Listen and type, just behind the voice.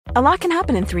A lot can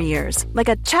happen in 3 years, like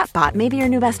a chatbot may be your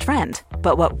new best friend.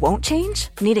 But what won't change?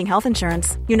 Needing health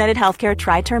insurance. United Healthcare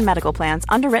Tri-Term Medical Plans,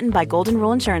 underwritten by Golden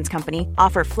Rule Insurance Company,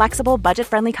 offer flexible,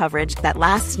 budget-friendly coverage that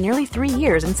lasts nearly 3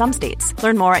 years in some states.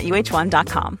 Learn more at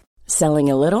uh1.com. Selling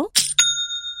a little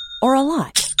or a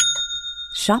lot?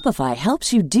 Shopify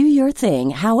helps you do your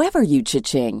thing however you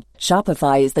cha-ching.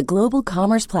 Shopify is the global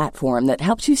commerce platform that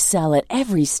helps you sell at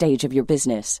every stage of your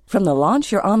business. From the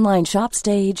launch your online shop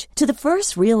stage to the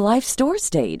first real-life store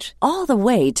stage, all the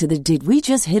way to the did we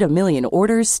just hit a million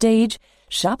orders stage.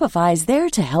 Shopify is there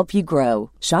to help you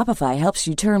grow. Shopify helps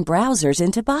you turn browsers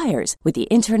into buyers with the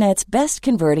internet's best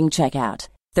converting checkout.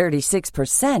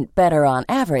 36% better on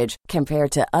average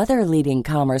compared to other leading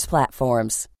commerce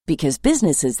platforms. Because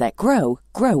businesses that grow,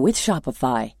 grow with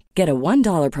Shopify. Get a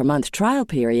 $1 per month trial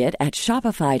period at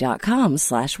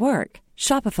shopify.com/work.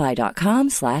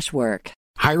 Shopify.com/work.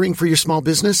 Hiring for your small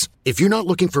business? If you're not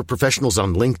looking for professionals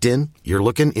on LinkedIn, you're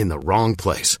looking in the wrong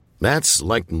place. That's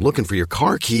like looking for your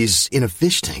car keys in a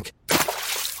fish tank.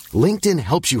 LinkedIn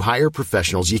helps you hire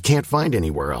professionals you can't find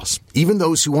anywhere else, even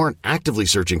those who aren't actively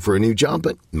searching for a new job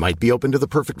but might be open to the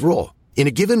perfect role. In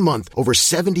a given month, over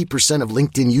 70% of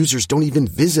LinkedIn users don't even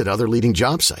visit other leading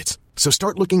job sites. So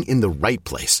start looking in the right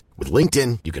place. With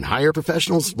LinkedIn, you can hire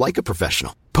professionals like a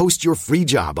professional. Post your free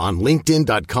job on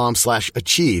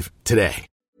linkedin.com/achieve today.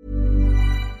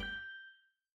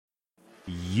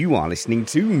 You are listening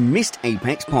to Missed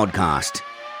Apex Podcast.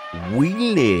 We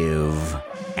live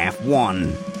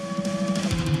F1.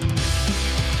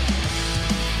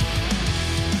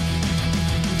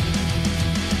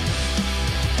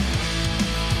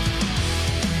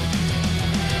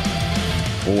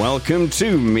 Welcome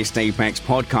to Missed Apex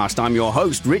Podcast. I'm your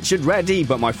host, Richard Reddy,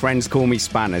 but my friends call me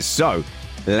Spanners. So,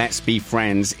 let's be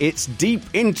friends. It's deep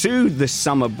into the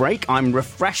summer break. I'm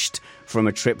refreshed from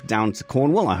a trip down to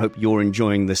Cornwall. I hope you're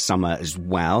enjoying the summer as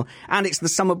well. And it's the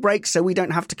summer break, so we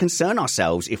don't have to concern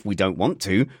ourselves, if we don't want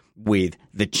to, with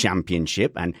the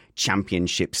championship and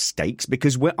championship stakes,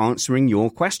 because we're answering your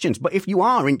questions. But if you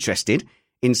are interested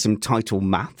in some title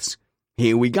maths,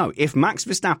 here we go. If Max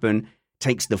Verstappen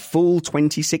takes the full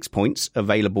 26 points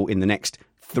available in the next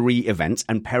 3 events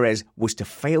and Perez was to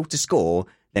fail to score,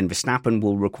 then Verstappen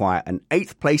will require an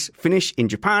 8th place finish in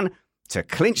Japan to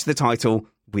clinch the title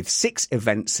with 6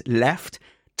 events left,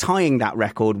 tying that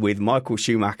record with Michael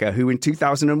Schumacher, who in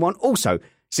 2001 also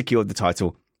secured the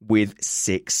title with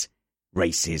 6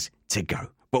 races to go.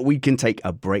 But we can take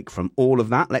a break from all of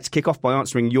that. Let's kick off by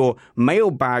answering your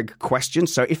mailbag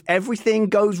questions. So if everything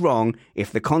goes wrong,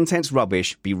 if the content's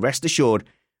rubbish, be rest assured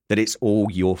that it's all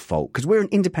your fault. Because we're an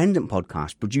independent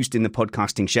podcast produced in the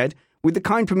podcasting shed with the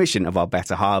kind permission of our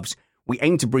better halves. We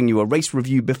aim to bring you a race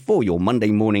review before your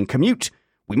Monday morning commute.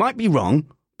 We might be wrong,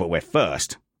 but we're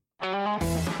first.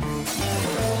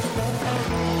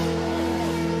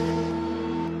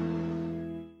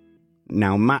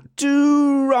 Now, Matt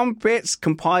Rumpets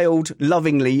compiled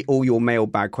lovingly all your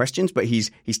mailbag questions, but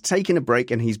he's taken a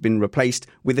break and he's been replaced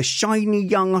with a shiny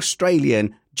young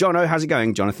Australian. Jono, how's it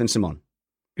going? Jonathan Simon.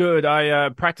 Good. I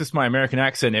practiced my American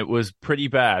accent. It was pretty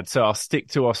bad, so I'll stick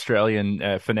to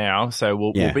Australian for now. So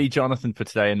we'll be Jonathan for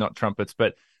today and not Trumpets.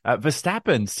 But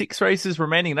Verstappen, 6 races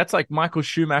remaining. That's like Michael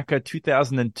Schumacher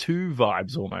 2002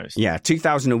 vibes almost. Yeah,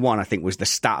 2001, I think, was the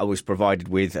stat I was provided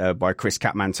with by Chris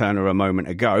Catman-Turner a moment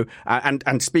ago.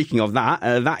 And speaking of that,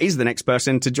 that is the next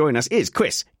person to join us is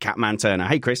Chris Catman-Turner.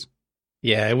 Hey, Chris.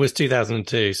 Yeah, it was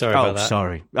 2002. Sorry about that. Oh,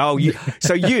 sorry. Oh,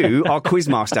 so you, our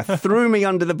quizmaster, threw me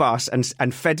under the bus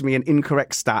and fed me an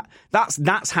incorrect stat.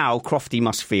 That's how Crofty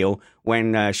must feel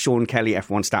when Sean Kelly,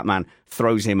 F1 Statman,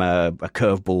 throws him a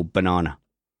curveball banana.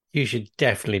 You should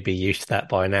definitely be used to that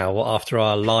by now after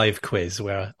our live quiz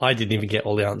where I didn't even get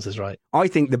all the answers right. I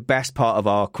think the best part of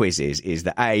our quizzes is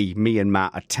that A, me and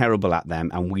Matt are terrible at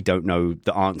them and we don't know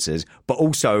the answers, but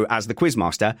also as the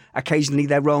quizmaster, occasionally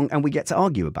they're wrong and we get to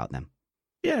argue about them.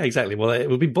 Yeah, exactly. Well, it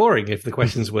would be boring if the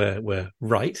questions were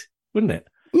right, wouldn't it?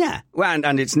 Yeah, well,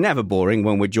 and it's never boring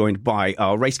when we're joined by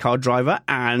our race car driver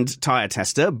and tyre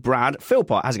tester, Brad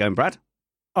Philpott. How's it going, Brad?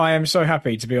 I am so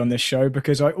happy to be on this show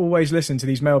because I always listen to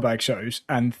these mailbag shows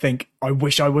and think I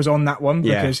wish I was on that one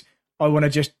because I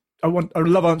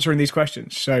love answering these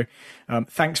questions. So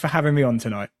thanks for having me on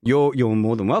tonight. You're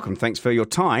more than welcome. Thanks for your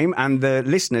time. And the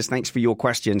listeners, thanks for your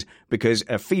questions because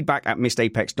feedback at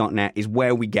missedapex.net is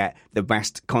where we get the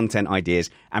best content ideas.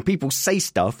 And people say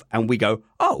stuff and we go,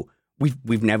 oh,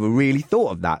 we've never really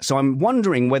thought of that. So I'm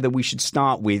wondering whether we should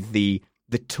start with the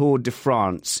Tour de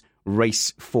France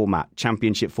race format,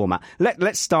 championship format.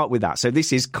 Let's start with that. So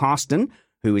this is Karsten,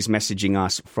 who is messaging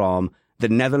us from the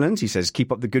Netherlands. He says,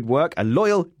 keep up the good work. A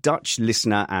loyal Dutch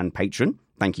listener and patron.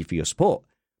 Thank you for your support.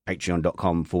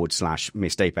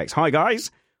 Patreon.com/MissedApex. Hi,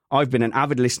 guys. I've been an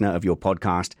avid listener of your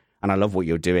podcast, and I love what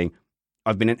you're doing.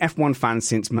 I've been an F1 fan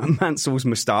since Mansell's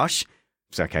moustache.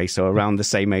 It's okay, so around the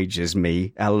same age as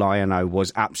me. El Lion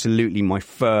was absolutely my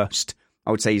first,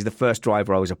 I would say he's the first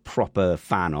driver I was a proper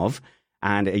fan of.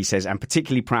 And he says, I'm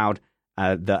particularly proud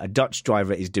that a Dutch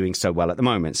driver is doing so well at the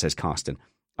moment, says Carsten.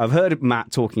 I've heard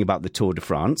Matt talking about the Tour de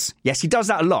France. Yes, he does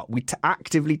that a lot. We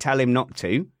actively tell him not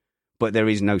to, but there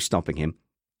is no stopping him.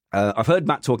 I've heard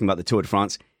Matt talking about the Tour de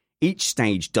France. Each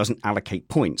stage doesn't allocate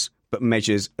points, but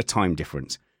measures a time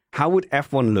difference. How would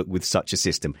F1 look with such a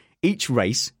system? Each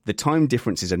race, the time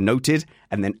differences are noted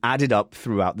and then added up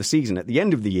throughout the season. At the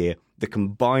end of the year, the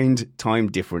combined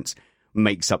time difference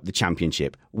makes up the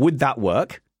championship. Would that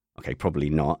work? Okay, probably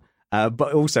not.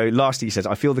 But also, lastly, he says,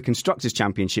 I feel the Constructors'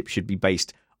 Championship should be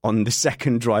based on the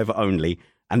second driver only,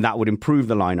 and that would improve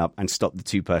the lineup and stop the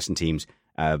two-person teams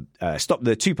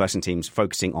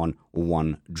focusing on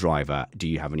one driver. Do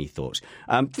you have any thoughts?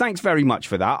 Thanks very much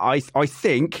for that. I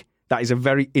think that is a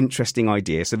very interesting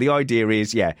idea. So the idea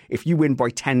is, if you win by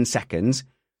 10 seconds,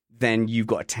 then you've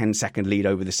got a 10-second lead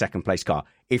over the second-place car.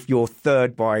 If you're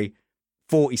third by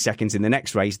 40 seconds in the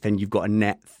next race, then you've got a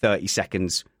net 30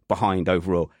 seconds behind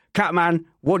overall. Catman,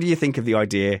 what do you think of the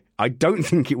idea? I don't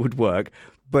think it would work,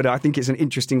 but I think it's an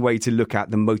interesting way to look at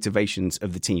the motivations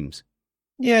of the teams.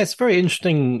 Yeah, it's a very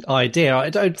interesting idea. I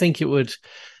don't think it would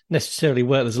necessarily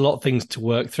work. There's a lot of things to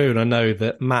work through, and I know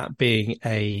that Matt, being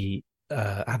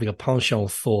having a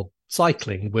penchant for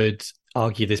cycling, would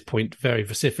argue this point very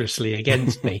vociferously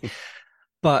against me.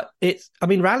 But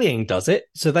rallying does it.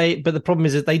 But the problem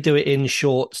is that they do it in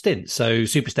short stints. So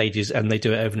super stages, and they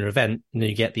do it over an event, and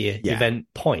you get the event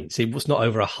points. It was not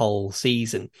over a whole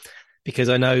season, because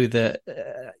I know that,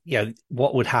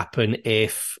 what would happen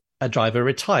if a driver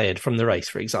retired from the race,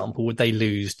 for example? Would they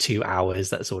lose 2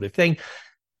 hours, that sort of thing?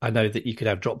 I know that you could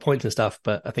have drop points and stuff,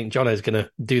 but I think Jono's going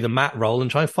to do the Matt role and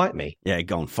try and fight me. Yeah,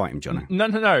 go on, fight him, Jono.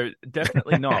 No,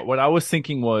 definitely not. What I was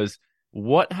thinking was,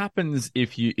 what happens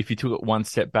if you took it one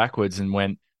step backwards and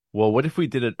went, well, what if we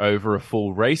did it over a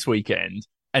full race weekend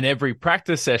and every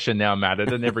practice session now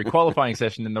mattered and every qualifying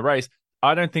session in the race?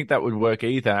 I don't think that would work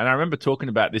either. And I remember talking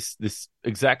about this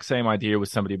exact same idea with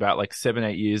somebody about like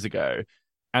 7-8 years ago.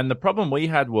 And the problem we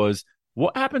had was,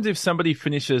 what happens if somebody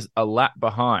finishes a lap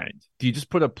behind? Do you just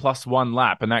put a +1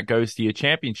 lap and that goes to your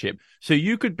championship? So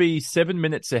you could be 7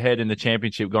 minutes ahead in the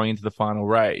championship going into the final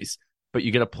race, but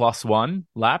you get a +1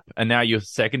 lap, and now you're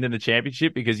second in the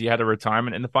championship because you had a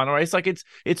retirement in the final race. Like,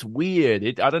 it's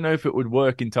weird. I don't know if it would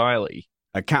work entirely.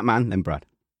 Catman, then Brad.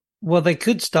 Well, they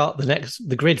could start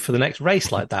the grid for the next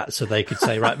race like that. So they could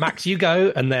say, right, Max, you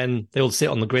go, and then they'll sit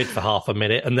on the grid for half a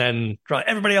minute, and then, right,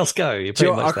 everybody else go.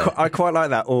 I quite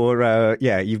like that. Or,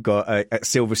 you've got at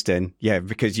Silverstone,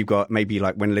 because you've got maybe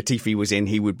like when Latifi was in,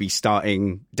 he would be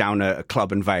starting down at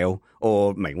Club and Vale,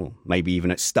 or maybe even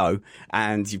at Stowe,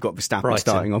 and you've got Verstappen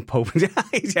starting on pole.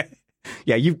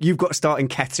 You've got to start in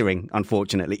Kettering,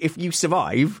 unfortunately. If you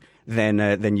survive,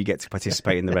 then you get to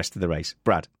participate in the rest of the race.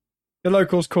 Brad? The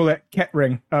locals call it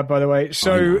Kettering, by the way.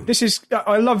 So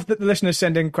I love that the listeners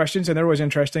send in questions, and they're always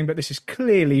interesting, but this is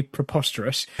clearly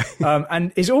preposterous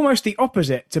and is almost the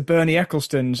opposite to Bernie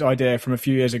Ecclestone's idea from a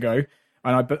few years ago,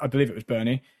 and I believe it was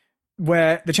Bernie,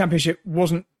 where the championship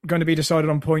wasn't going to be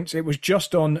decided on points. It was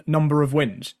just on number of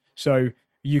wins. So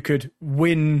you could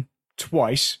win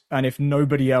twice, and if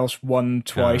nobody else won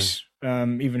twice,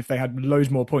 even if they had loads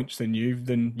more points than you,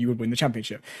 then you would win the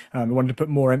championship. We wanted to put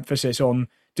more emphasis on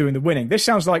doing the winning. This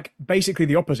sounds like basically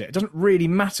the opposite. It doesn't really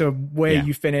matter where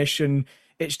you finish, and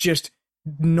it's just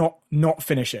not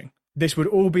finishing. This would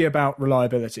all be about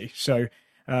reliability. So,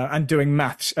 and doing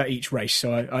maths at each race.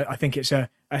 So I think it's a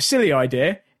silly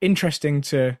idea, interesting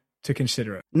to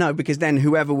consider it. No, because then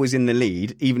whoever was in the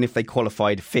lead, even if they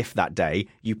qualified 5th that day,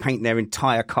 you paint their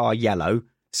entire car yellow,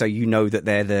 so you know that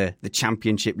they're the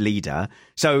championship leader.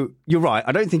 So you're right.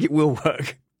 I don't think it will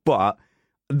work, but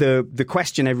the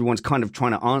question everyone's kind of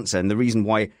trying to answer, and the reason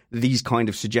why these kind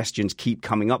of suggestions keep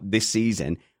coming up this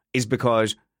season, is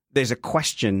because there's a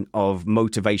question of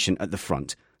motivation at the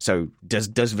front. So does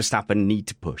Verstappen need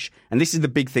to push? And this is the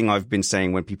big thing I've been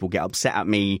saying when people get upset at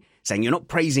me, saying you're not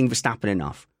praising Verstappen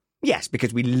enough. Yes,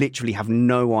 because we literally have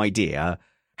no idea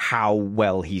how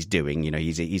well he's doing. You know,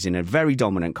 he's in a very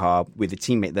dominant car with a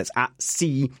teammate that's at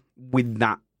sea with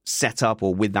that setup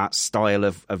or with that style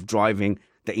of driving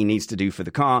that he needs to do for the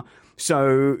car.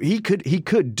 So he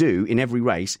could do in every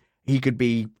race, he could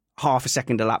be half a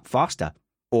second a lap faster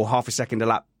or half a second a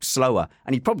lap slower,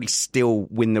 and he'd probably still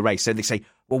win the race. So they say,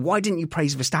 well, why didn't you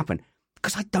praise Verstappen?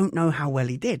 Because I don't know how well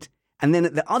he did. And then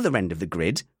at the other end of the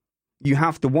grid, you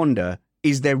have to wonder,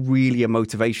 is there really a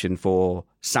motivation for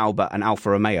Sauber and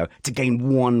Alfa Romeo to gain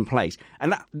one place?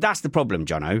 And that's the problem,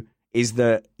 Jono, is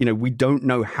that, we don't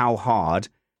know how hard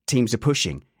teams are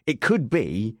pushing. It could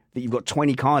be that you've got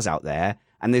 20 cars out there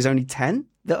and there's only 10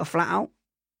 that are flat out.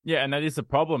 Yeah, and that is a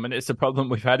problem. And it's a problem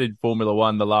we've had in Formula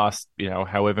One the last,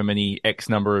 however many X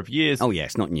number of years. Oh, yeah,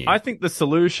 it's not new. I think the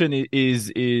solution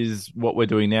is what we're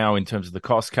doing now in terms of the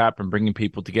cost cap and bringing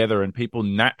people together, and people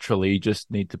naturally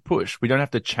just need to push. We don't have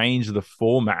to change the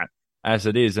format as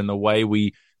it is and the way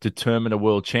we determine a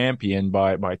world champion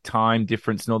by time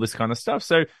difference and all this kind of stuff.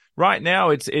 So right now,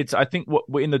 it's I think what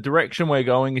we're in the direction we're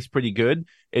going is pretty good.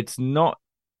 It's not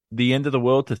the end of the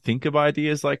world to think of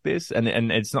ideas like this, and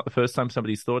it's not the first time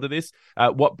somebody's thought of this.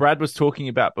 What Brad was talking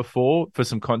about before, for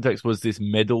some context, was this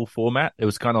medal format. It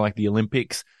was kind of like the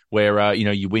Olympics, where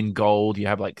you win gold, you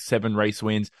have like 7 race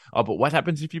wins. Oh, but what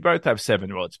happens if you both have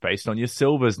 7? Well, it's based on your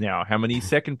silvers now. How many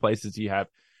second places do you have?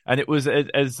 And it was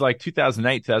as like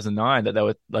 2008, 2009 that they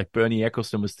were like Bernie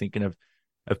Ecclestone was thinking of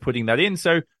putting that in.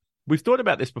 So we've thought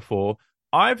about this before.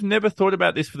 I've never thought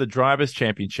about this for the Drivers'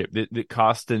 Championship, the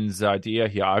Carsten's idea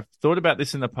here. I've thought about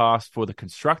this in the past for the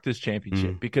Constructors'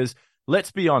 Championship, because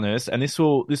let's be honest, and this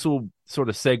will sort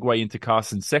of segue into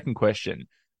Carsten's second question.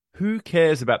 Who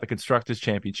cares about the Constructors'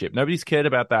 Championship? Nobody's cared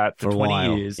about that for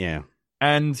 20 years. Yeah.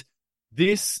 And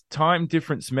this time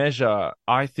difference measure,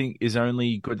 I think, is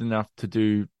only good enough to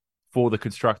do for the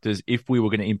constructors if we were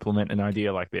going to implement an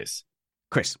idea like this.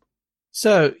 Chris?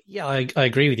 So, yeah, I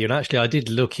agree with you. And actually, I did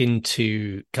look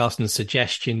into Carsten's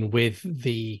suggestion with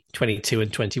the 22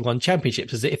 and 21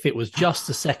 championships, as if it was just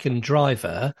the second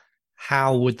driver,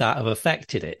 how would that have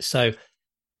affected it? So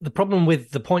the problem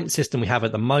with the point system we have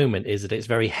at the moment is that it's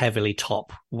very heavily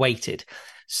top weighted.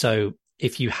 So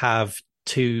if you have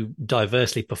 2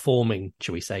 diversely performing,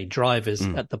 shall we say, drivers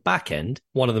at the back end,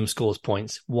 one of them scores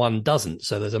points, one doesn't.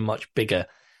 So there's a much bigger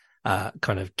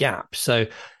kind of gap. So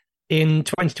in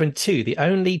 2022, the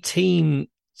only team,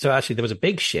 so actually there was a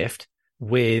big shift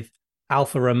with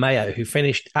Alfa Romeo, who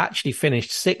actually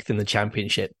finished 6th in the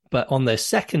championship, but on their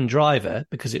second driver,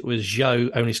 because it was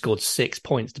Zhou, only scored 6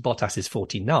 points to Bottas's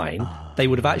 49, they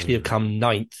would have actually come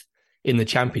 9th in the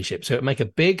championship. So it would make a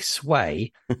big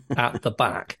sway at the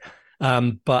back.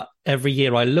 But every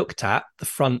year I looked at, the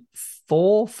front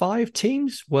 4-5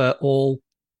 teams were all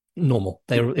normal.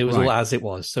 It was all as it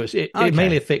was. So it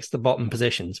mainly affects the bottom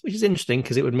positions, which is interesting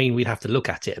because it would mean we'd have to look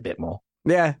at it a bit more.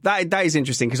 Yeah, that is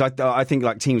interesting, because I think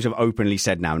like teams have openly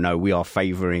said now, no, we are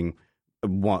favouring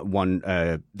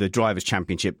the Drivers'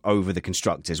 Championship over the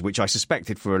Constructors, which I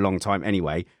suspected for a long time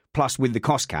anyway. Plus, with the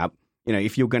cost cap,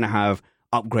 if you're going to have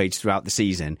upgrades throughout the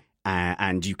season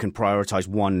and you can prioritise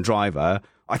one driver,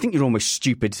 I think you're almost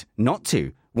stupid not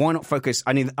to. Why not focus?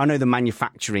 I know the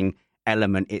manufacturing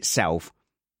element itself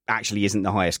actually isn't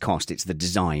the highest cost. It's the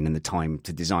design and the time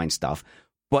to design stuff.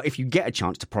 But if you get a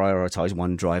chance to prioritise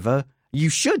one driver, you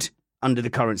should under the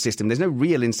current system. There's no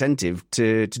real incentive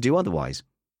to do otherwise.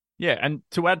 Yeah, and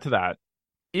to add to that,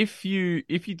 if you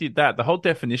did that, the whole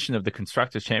definition of the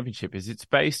Constructors' Championship is it's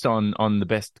based on the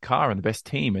best car and the best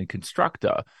team and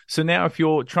constructor. So now if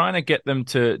you're trying to get them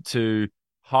to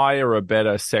hire a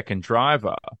better second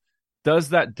driver, does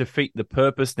that defeat the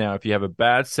purpose now if you have a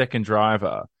bad second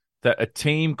driver, that a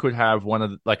team could have one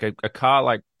of like a car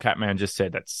like Catman just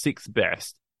said, that's 6th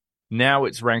best. Now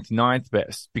it's ranked 9th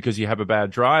best because you have a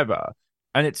bad driver.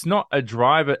 And it's not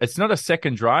a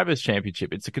second driver's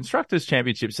championship. It's a constructor's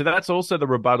championship. So that's also the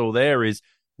rebuttal there is,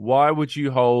 why would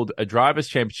you hold a driver's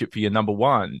championship for your number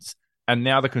ones? And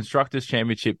now the constructor's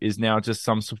championship is now just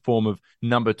some form of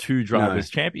number 2 driver's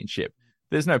championship.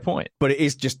 There's no point. But it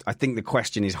is just, I think the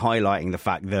question is highlighting the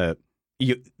fact that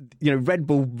Red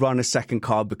Bull run a second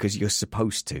car because you're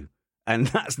supposed to. And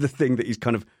that's the thing that he's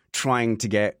kind of trying to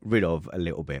get rid of a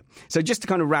little bit. So just to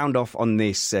kind of round off on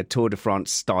this Tour de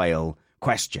France style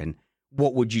question,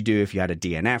 what would you do if you had a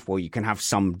DNF? Well, you can have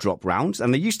some drop rounds,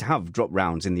 and they used to have drop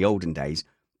rounds in the olden days.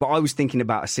 But I was thinking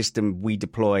about a system we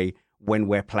deploy when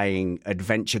we're playing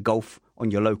adventure golf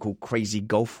on your local crazy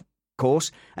golf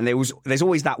course. And there's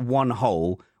always that one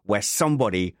hole where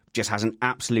somebody just has an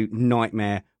absolute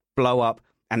nightmare blow up,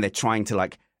 and they're trying to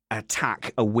like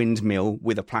attack a windmill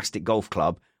with a plastic golf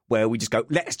club, where we just go,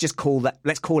 let's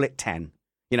call it 10,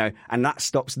 and that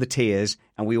stops the tears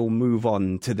and we all move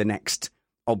on to the next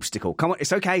obstacle. Come on,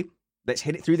 it's okay. Let's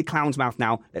hit it through the clown's mouth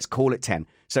now. Let's call it 10.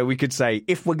 So we could say,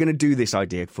 if we're going to do this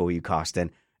idea for you,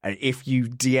 Carsten, and if you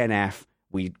DNF,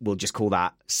 we'll just call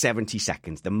that 70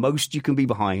 seconds. The most you can be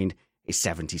behind is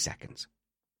 70 seconds.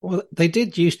 Well, they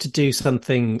did used to do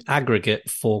something aggregate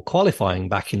for qualifying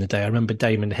back in the day. I remember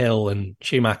Damon Hill and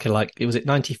Schumacher, was it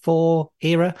 94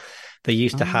 era? They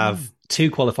used to have 2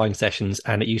 qualifying sessions,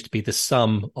 and it used to be the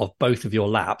sum of both of your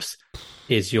laps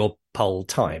is your pole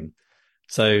time.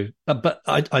 So, but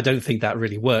I don't think that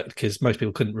really worked because most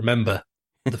people couldn't remember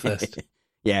the first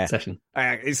session.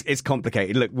 It's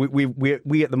complicated. Look,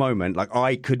 we at the moment,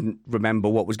 I couldn't remember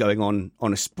what was going on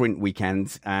a sprint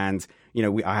weekend, and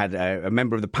I had a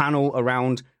member of the panel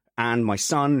around and my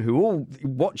son who all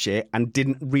watch it and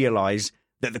didn't realise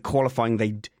that the qualifying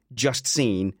they'd just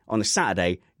seen on a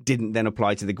Saturday didn't then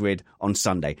apply to the grid on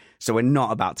Sunday. So we're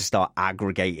not about to start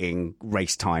aggregating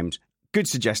race times. Good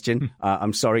suggestion.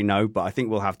 I'm sorry, no, but I think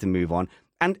we'll have to move on.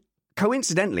 And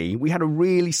coincidentally, we had a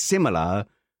really similar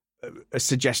a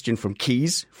suggestion from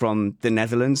Keys from the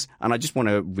Netherlands, and I just want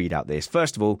to read out this.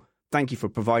 First of all, thank you for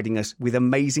providing us with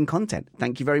amazing content.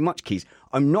 Thank you very much, Keys.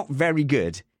 I'm not very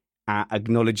good at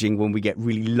acknowledging when we get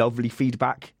really lovely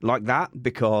feedback like that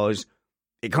because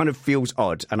it kind of feels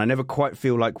odd and I never quite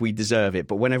feel like we deserve it.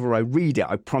 But whenever I read it,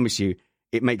 I promise you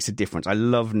it makes a difference. I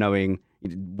love knowing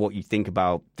what you think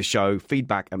about the show.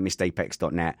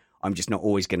 Feedback@missedapex.net. I'm just not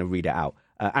always going to read it out.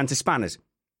 And to Spanners,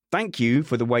 thank you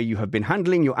for the way you have been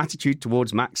handling your attitude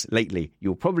towards Max lately.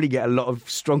 You'll probably get a lot of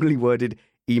strongly worded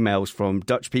emails from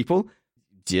Dutch people.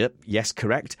 Yep, yes,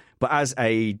 correct. But as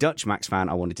a Dutch Max fan,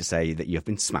 I wanted to say that you have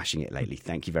been smashing it lately.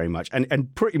 Thank you very much.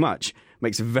 And pretty much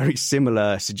makes a very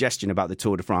similar suggestion about the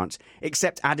Tour de France,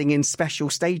 except adding in special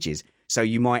stages. So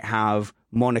you might have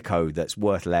Monaco that's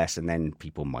worth less and then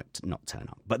people might not turn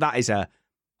up. But that is a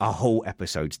whole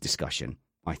episode's discussion,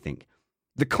 I think.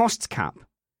 The cost cap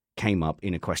came up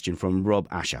in a question from Rob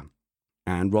Asher.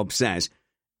 And Rob says,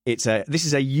 this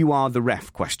is a you are the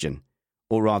ref question,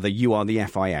 or rather you are the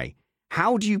FIA.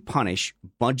 How do you punish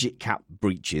budget cap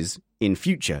breaches in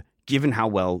future, given how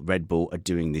well Red Bull are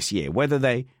doing this year? Whether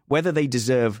they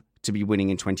deserve to be winning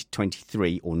in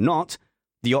 2023 or not,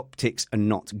 the optics are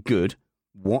not good.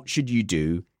 What should you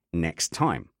do next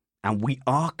time? And we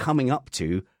are coming up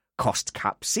to cost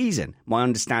cap season. My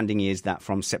understanding is that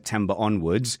from September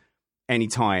onwards,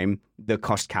 anytime the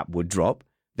cost cap would drop,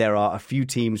 there are a few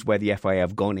teams where the FIA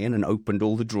have gone in and opened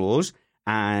all the drawers.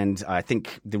 And I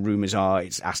think the rumours are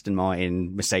it's Aston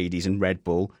Martin, Mercedes and Red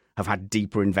Bull have had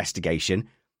deeper investigation.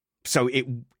 So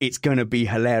it's going to be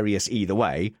hilarious either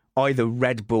way. Either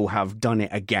Red Bull have done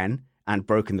it again and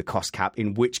broken the cost cap,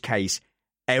 in which case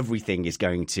everything is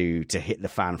going to hit the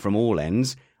fan from all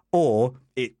ends. Or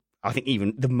I think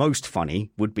even the most funny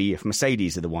would be if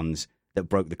Mercedes are the ones that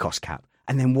broke the cost cap.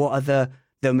 And then what are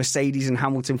the Mercedes and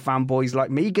Hamilton fanboys like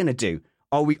me going to do?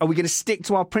 Are we going to stick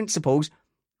to our principles?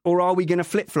 Or are we going to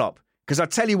flip-flop? Because I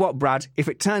tell you what, Brad, if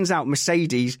it turns out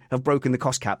Mercedes have broken the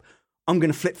cost cap, I'm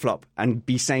going to flip-flop and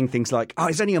be saying things like,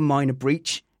 it's only a minor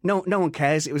breach. No one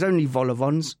cares. It was only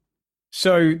Volavons.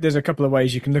 So there's a couple of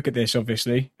ways you can look at this,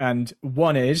 obviously. And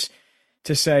one is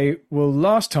to say, well,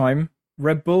 last time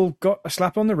Red Bull got a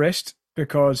slap on the wrist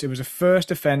because it was a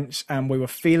first offence and we were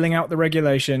feeling out the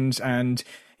regulations and,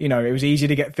 it was easy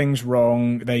to get things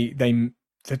wrong.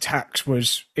 The tax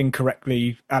was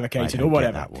incorrectly allocated or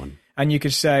whatever. That one. And you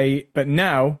could say, but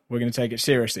now we're going to take it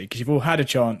seriously because you've all had a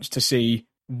chance to see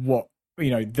what,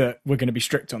 that we're going to be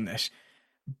strict on this.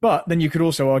 But then you could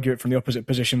also argue it from the opposite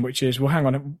position, which is, well, hang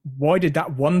on, why did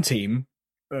that one team,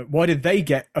 why did they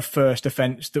get a first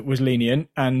offence that was lenient?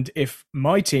 And if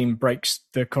my team breaks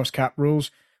the cost cap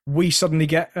rules, we suddenly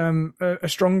get a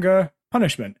stronger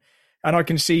punishment. And I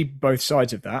can see both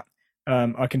sides of that.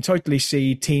 I can totally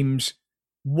see teams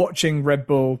watching Red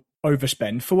Bull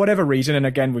overspend for whatever reason. And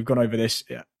again, we've gone over this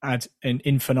ad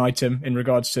infinitum in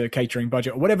regards to catering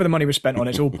budget or whatever the money was spent on.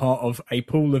 It's all part of a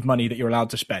pool of money that you're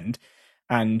allowed to spend.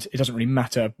 And it doesn't really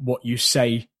matter what you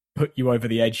say put you over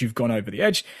the edge. You've gone over the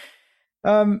edge.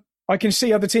 I can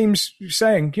see other teams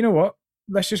saying, you know what,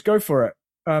 let's just go for it.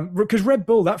 Because Red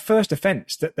Bull, that first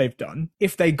offence that they've done,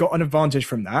 if they got an advantage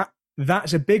from that,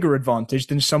 that's a bigger advantage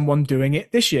than someone doing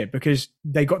it this year because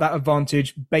they got that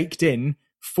advantage baked in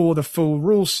for the full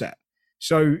rule set.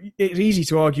 So it's easy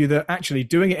to argue that actually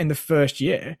doing it in the first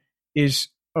year is,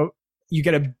 you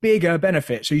get a bigger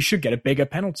benefit, so you should get a bigger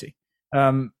penalty.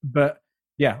 But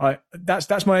yeah,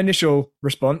 that's my initial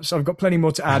response. I've got plenty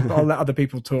more to add, but I'll let other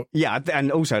people talk. Yeah,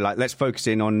 and also let's focus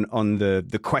in on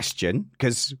the question,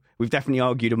 because we've definitely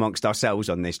argued amongst ourselves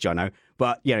on this, Jono.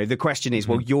 But the question is,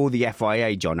 well, you're the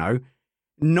FIA, Jono.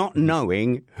 Not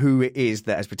knowing who it is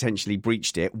that has potentially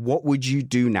breached it, what would you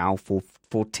do now for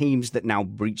teams that now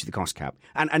breach the cost cap?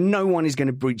 And no one is going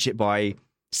to breach it by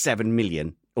 7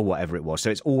 million or whatever it was. So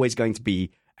it's always going to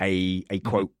be a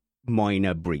quote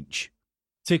minor breach.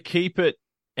 To keep it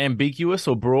ambiguous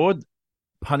or broad,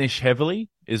 punish heavily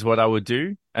is what I would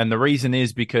do. And the reason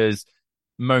is because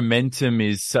momentum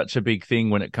is such a big thing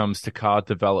when it comes to car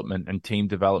development and team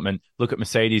development. Look at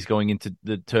Mercedes going into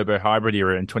the turbo hybrid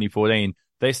era in 2014.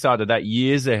 They started that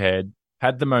years ahead,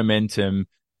 had the momentum,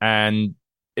 and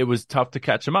it was tough to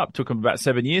catch them up. Took them about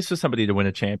 7 years for somebody to win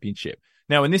a championship.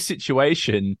 Now, in this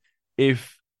situation,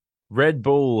 if Red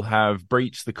Bull have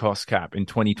breached the cost cap in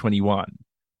 2021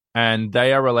 and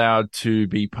they are allowed to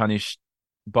be punished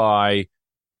by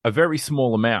a very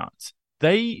small amount,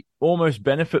 they almost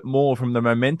benefit more from the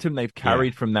momentum they've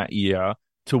carried from that year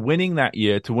to winning that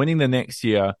year, to winning the next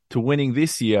year, to winning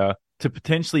this year, to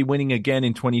potentially winning again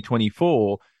in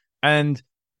 2024. And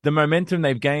the momentum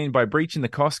they've gained by breaching the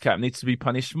cost cap needs to be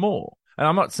punished more. And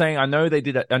I'm not saying, I know they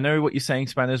did it. I know what you're saying,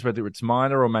 Spanners, whether it's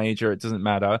minor or major, it doesn't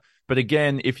matter. But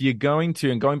again, if you're going to,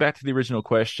 and going back to the original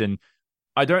question,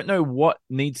 I don't know what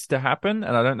needs to happen,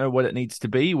 and I don't know what it needs to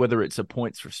be, whether it's a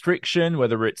points restriction,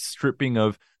 whether it's stripping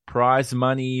of prize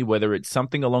money, whether it's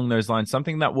something along those lines,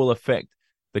 something that will affect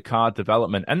the car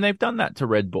development. And they've done that to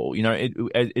Red Bull. You know,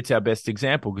 it's our best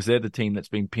example because they're the team that's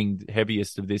been pinged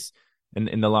heaviest of this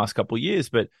in the last couple of years.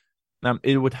 But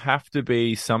it would have to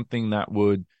be something that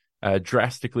would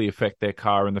drastically affect their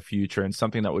car in the future and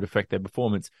something that would affect their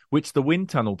performance, which the wind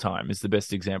tunnel time is the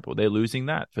best example. They're losing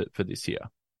that for this year.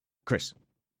 Chris.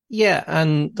 Yeah,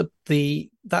 and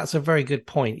that's a very good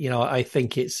point. You know, I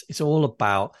think it's all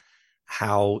about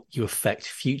how you affect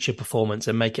future performance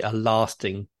and make it a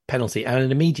lasting penalty and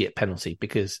an immediate penalty,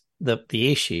 because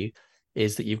the issue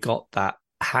is that you've got that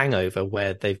hangover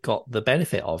where they've got the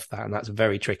benefit of that, and that's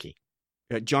very tricky.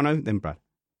 Jono, then Brad.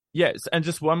 Yes, and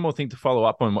just one more thing to follow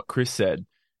up on what Chris said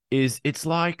is it's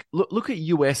like, look at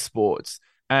US sports.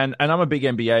 And I'm a big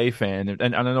NBA fan,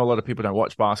 and I know a lot of people don't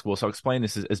watch basketball, so I'll explain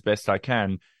this as best I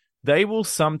can. They will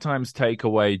sometimes take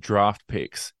away draft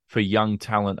picks for young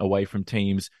talent away from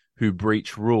teams who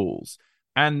breach rules.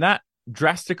 And that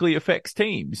drastically affects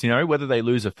teams, you know, whether they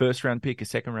lose a first-round pick, a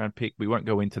second-round pick, we won't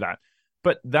go into that.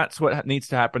 But that's what needs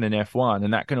to happen in F1,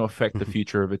 and that can affect the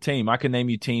future of a team. I can name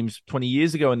you teams 20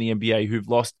 years ago in the NBA who've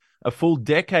lost a full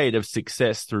decade of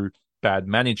success through bad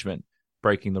management,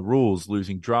 breaking the rules,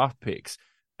 losing draft picks.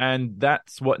 And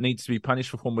that's what needs to be punished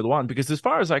for Formula One, because as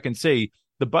far as I can see,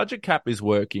 the budget cap is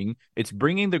working. It's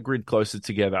bringing the grid closer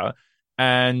together.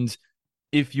 And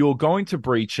if you're going to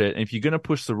breach it, and if you're going to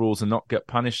push the rules and not get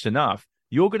punished enough,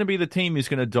 you're going to be the team who's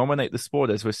going to dominate the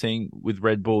sport, as we're seeing with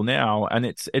Red Bull now. And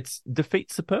it's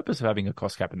defeats the purpose of having a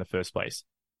cost cap in the first place.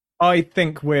 I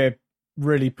think we're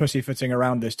really pussyfooting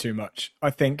around this too much. I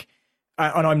think,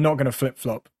 and I'm not going to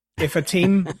flip-flop. If a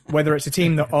team, whether it's a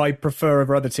team that I prefer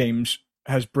over other teams,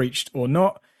 has breached or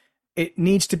not, it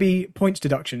needs to be points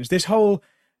deductions. This whole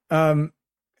kind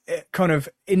of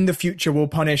in the future will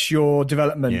punish your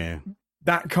development,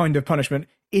 that kind of punishment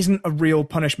isn't a real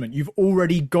punishment. You've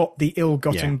already got the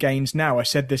ill-gotten gains now. I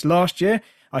said this last year.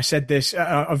 I said this,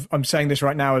 I'm saying this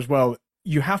right now as well.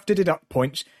 You have to deduct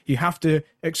points. You have to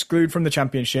exclude from the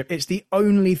championship. It's the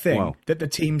only thing that the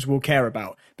teams will care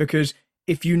about, because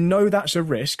if you know that's a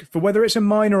risk, for whether it's a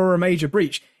minor or a major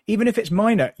breach, even if it's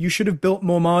minor, you should have built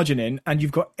more margin in, and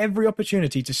you've got every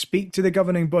opportunity to speak to the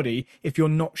governing body if you're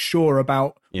not sure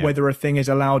about whether a thing is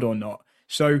allowed or not.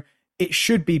 So it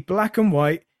should be black and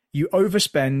white. You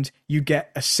overspend, you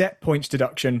get a set points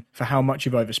deduction for how much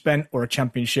you've overspent, or a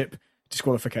championship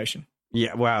disqualification.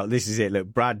 Yeah, well, this is it. Look,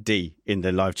 Brad D in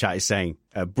the live chat is saying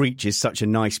breach is such a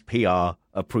nice PR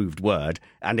approved word,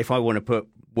 and if I want to put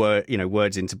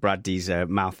words into Brad D's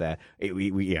mouth there,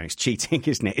 it's cheating,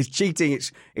 isn't it? It's cheating.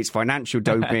 It's financial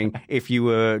doping. If you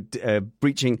were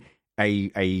breaching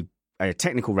a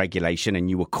technical regulation and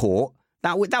you were caught,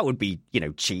 that would be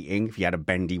cheating if you had a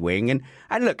bendy wing.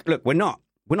 And look, we're not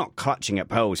clutching at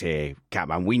pearls here,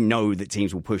 Catman. We know that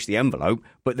teams will push the envelope,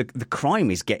 but the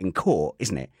crime is getting caught,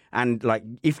 isn't it? And like,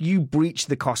 if you breach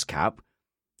the cost cap,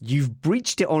 you've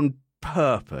breached it on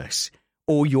purpose,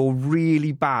 or you're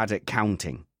really bad at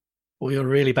counting. Or you're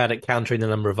really bad at countering the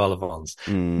number of Olivons.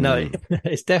 No,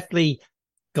 it's definitely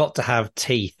got to have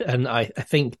teeth. And I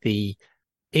think the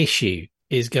issue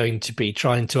is going to be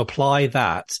trying to apply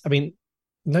that. I mean,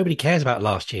 nobody cares about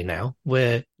last year now.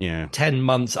 We're 10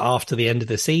 months after the end of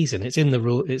the season. It's in the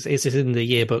rule. It's in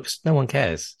the yearbooks. No one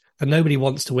cares. And nobody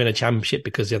wants to win a championship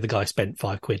because the other guy spent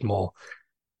 £5 more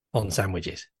on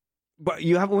sandwiches. But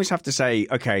you always have to say,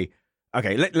 okay,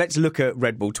 let's look at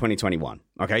Red Bull 2021.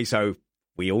 Okay, so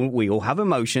we all have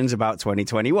emotions about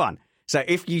 2021. So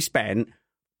if you spent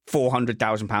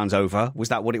 £400,000 over, was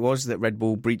that what it was that Red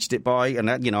Bull breached it by? And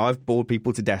I've bored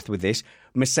people to death with this.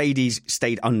 Mercedes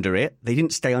stayed under it. They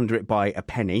didn't stay under it by a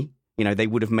penny. They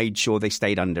would have made sure they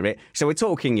stayed under it. So we're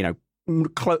talking,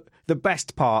 the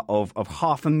best part of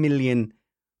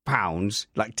 £500,000.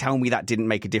 Like, tell me that didn't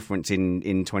make a difference in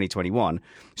 2021.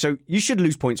 So you should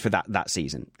lose points for that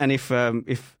season. And if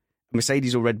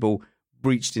Mercedes or Red Bull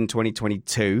breached in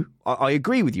 2022, I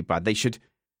agree with you, Brad. They should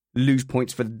lose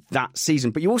points for that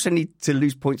season, but you also need to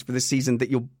lose points for the season that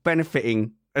you're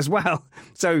benefiting as well.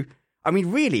 So, I mean,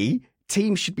 really,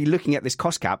 teams should be looking at this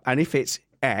cost cap, and if it's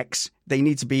X, they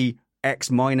need to be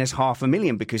X minus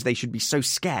 £500,000 because they should be so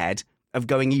scared of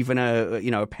going even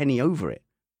a penny over it.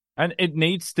 And it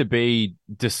needs to be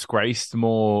disgraced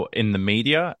more in the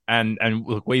media. And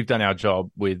look, we've done our job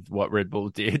with what Red Bull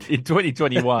did in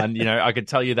 2021. I could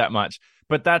tell you that much.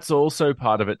 But that's also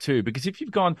part of it too. Because if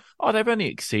you've gone, they've only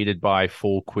exceeded by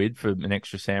 £4 for an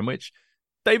extra sandwich.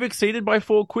 They've exceeded by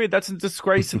 £4. That's a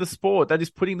disgrace to the sport. That is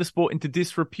putting the sport into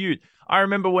disrepute. I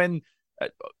remember when,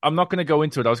 I'm not going to go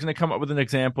into it. I was going to come up with an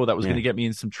example that was going to get me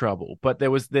in some trouble. But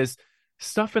there's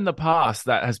stuff in the past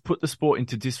that has put the sport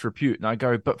into disrepute. And I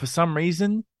go, but for some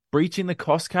reason, breaching the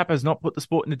cost cap has not put the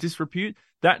sport into disrepute.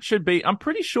 That should be, I'm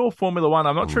pretty sure Formula One,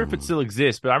 I'm not sure if it still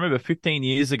exists, but I remember 15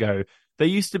 years ago, there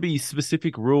used to be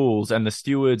specific rules and the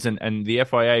stewards and the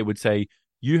FIA would say,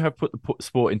 you have put the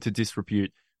sport into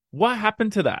disrepute. What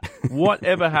happened to that?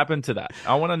 Whatever happened to that?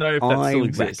 I want to know if that still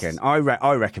exists. I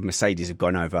reckon Mercedes have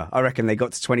gone over. I reckon they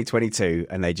got to 2022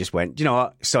 and they just went, you know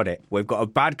what, sod it. We've got a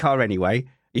bad car anyway.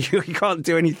 You can't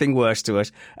do anything worse to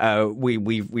us.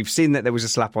 We've seen that there was a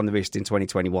slap on the wrist in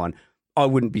 2021. I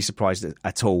wouldn't be surprised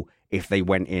at all if they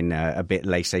went in a bit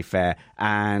laissez-faire.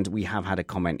 And we have had a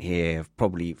comment here,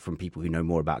 probably from people who know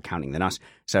more about accounting than us.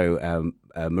 So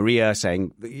Maria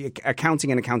saying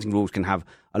accounting and accounting rules can have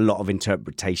a lot of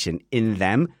interpretation in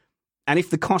them. And if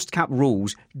the cost cap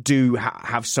rules do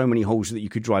have so many holes that you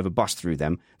could drive a bus through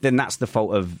them, then that's the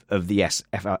fault of the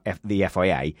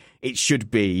FIA. It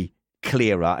should be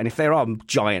clearer, and if there are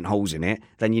giant holes in it,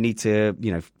 then you need to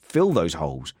fill those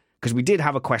holes. Because we did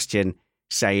have a question,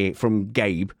 say, from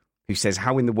Gabe, who says,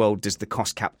 how in the world does the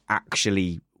cost cap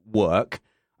actually work?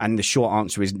 And the short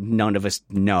answer is none of us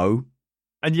know.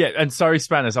 And sorry,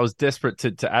 Spanners, I was desperate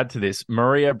to add to this.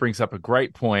 Maria brings up a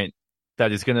great point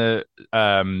that is going to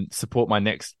support my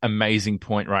next amazing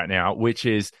point right now, which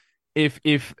is if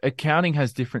accounting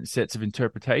has different sets of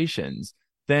interpretations,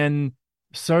 then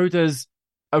so does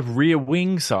a rear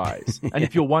wing size. And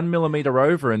if you're 1 millimeter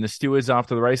over and the stewards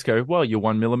after the race go, well, you're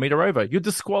 1 millimeter over, you're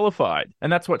disqualified.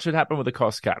 And that's what should happen with a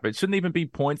cost cap. It shouldn't even be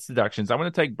points deductions. I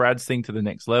want to take Brad's thing to the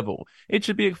next level. It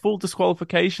should be a full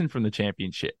disqualification from the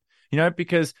championship,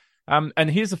 because, and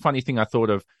here's the funny thing I thought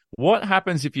of. What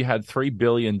happens if you had $3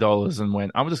 billion and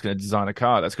went, I'm just going to design a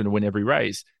car that's going to win every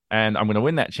race and I'm going to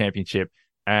win that championship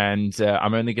and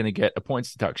I'm only going to get a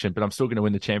points deduction, but I'm still going to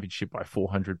win the championship by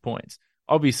 400 points.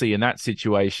 Obviously, in that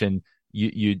situation,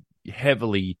 you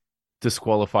heavily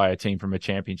disqualify a team from a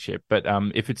championship. But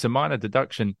if it's a minor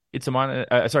deduction, it's a minor.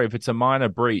 If it's a minor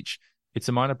breach, it's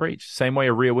a minor breach. Same way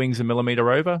a rear wing's a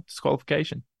millimeter over,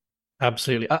 disqualification.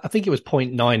 Absolutely. I think it was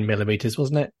 0.9 millimeters,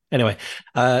 wasn't it? Anyway,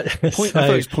 I thought it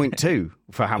was 0.2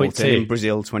 for Hamilton in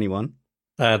Brazil 21.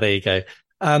 There you go.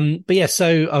 But yeah,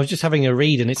 so I was just having a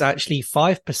read, and it's actually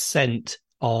 5%.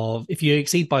 If you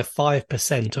exceed by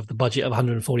 5% of the budget of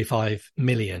 145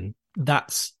 million,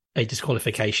 that's a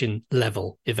disqualification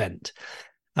level event.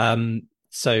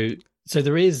 So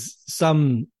there is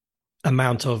some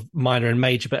amount of minor and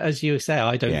major, but as you say,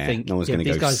 I don't think no one's going to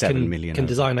go guys 7 million can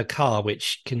design a car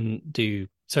which can do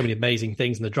so many amazing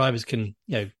things, and the drivers can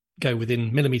go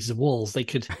within millimeters of walls. They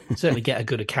could certainly get a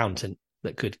good accountant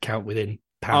that could count within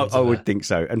pounds. I would think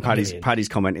so. And Paddy's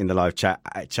comment in the live chat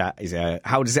is,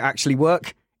 how does it actually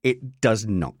work? It does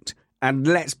not. And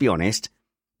let's be honest,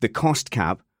 the cost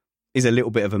cap is a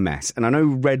little bit of a mess. And I know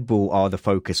Red Bull are the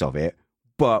focus of it,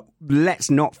 but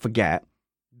let's not forget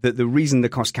that the reason the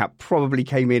cost cap probably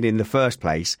came in the first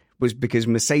place was because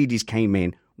Mercedes came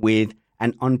in with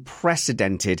an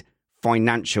unprecedented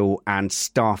financial and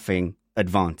staffing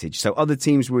advantage. So other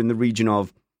teams were in the region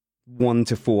of 1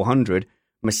 to 400.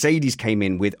 Mercedes came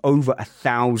in with over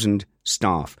 1,000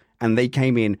 staff, and they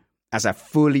came in as a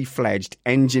fully fledged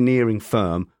engineering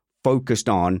firm focused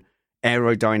on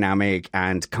aerodynamic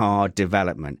and car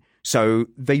development. So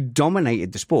they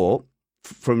dominated the sport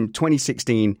from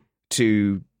 2016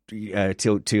 to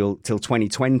till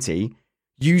 2020,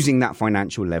 using that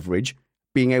financial leverage,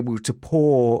 being able to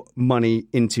pour money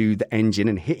into the engine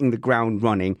and hitting the ground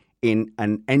running in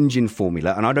an engine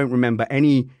formula. And I don't remember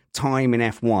any time in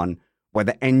F1 where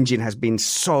the engine has been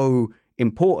so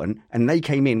important, and they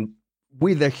came in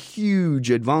with a huge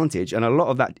advantage. And a lot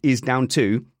of that is down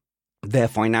to their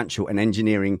financial and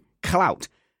engineering clout.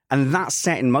 And that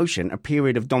set in motion a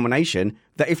period of domination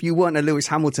that, if you weren't a Lewis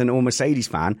Hamilton or Mercedes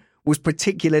fan, was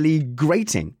particularly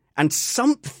grating. And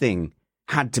something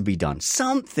had to be done.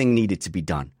 Something needed to be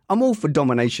done. I'm all for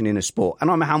domination in a sport,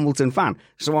 and I'm a Hamilton fan,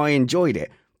 so I enjoyed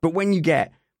it. But when you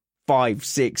get 5,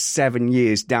 6, 7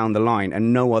 years down the line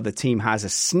and no other team has a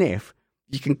sniff,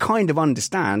 you can kind of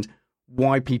understand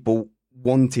why people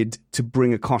wanted to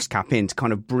bring a cost cap in to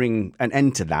kind of bring an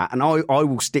end to that. And I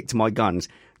will stick to my guns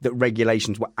that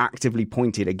regulations were actively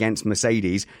pointed against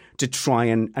Mercedes to try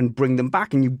and bring them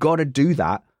back. And you've got to do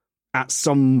that at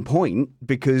some point,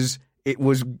 because it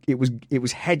was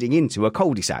heading into a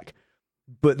cul-de-sac.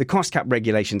 But the cost cap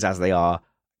regulations as they are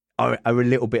a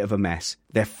little bit of a mess.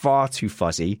 They're far too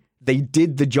fuzzy. They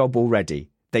did the job already.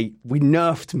 We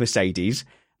nerfed Mercedes,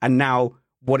 and now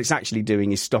what it's actually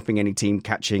doing is stopping any team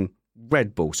catching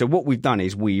Red Bull. So what we've done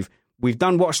is we've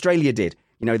done what Australia did.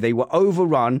 You know, they were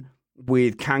overrun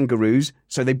with kangaroos,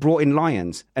 so they brought in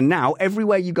lions. And now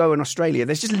everywhere you go in Australia,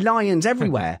 there's just lions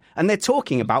everywhere. And they're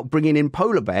talking about bringing in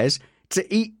polar bears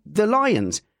to eat the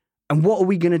lions. And what are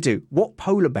we going to do? What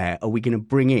polar bear are we going to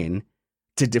bring in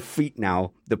to defeat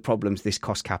now the problems this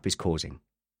cost cap is causing?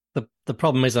 The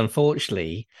problem is,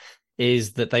 unfortunately,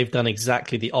 is that they've done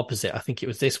exactly the opposite. I think it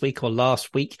was this week or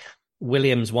last week,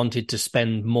 Williams wanted to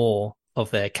spend more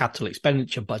of their capital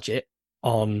expenditure budget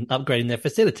on upgrading their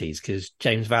facilities, because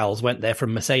James Vowles went there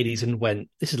from Mercedes and went,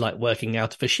 this is like working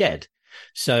out of a shed.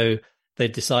 So they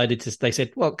decided they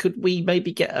said, well, could we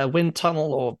maybe get a wind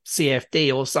tunnel or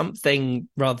CFD or something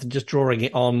rather than just drawing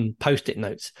it on Post-it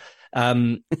notes?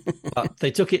 But they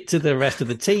took it to the rest of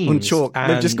the teams. On chalk.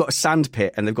 They've just got a sand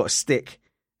pit and they've got a stick,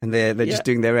 and they're just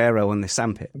doing their aero on the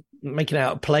sand pit. Making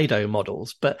out Play-Doh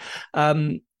models. But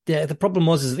the problem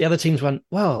was that the other teams went,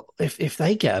 well, if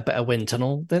they get a better wind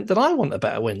tunnel, then I want a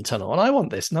better wind tunnel, and I want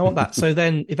this and I want that. So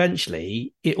then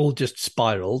eventually it all just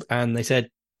spiraled, and they said,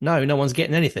 no one's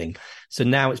getting anything. So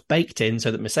now it's baked in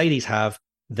so that Mercedes have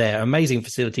their amazing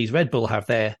facilities, Red Bull have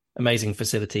their amazing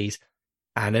facilities,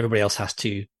 and everybody else has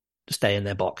to stay in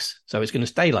their box. So it's going to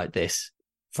stay like this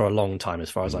for a long time, as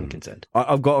far as I'm concerned.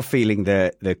 I've got a feeling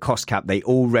that the cost cap,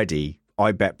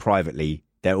 I bet privately,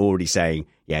 they're already saying,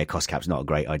 yeah, cost cap's not a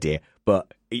great idea.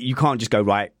 But you can't just go,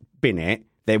 right, bin it.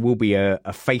 There will be a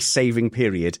face-saving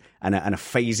period and a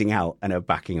phasing out and a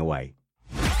backing away.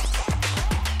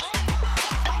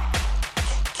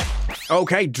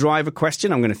 Okay, driver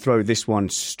question. I'm going to throw this one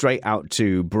straight out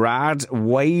to Brad.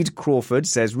 Wade Crawford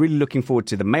says, really looking forward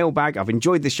to the mailbag. I've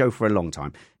enjoyed this show for a long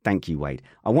time. Thank you, Wade.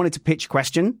 I wanted to pitch a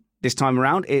question this time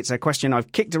around. It's a question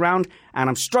I've kicked around, and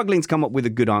I'm struggling to come up with a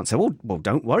good answer. Well,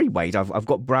 don't worry, Wade. I've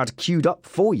got Brad queued up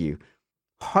for you.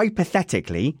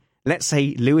 Hypothetically, let's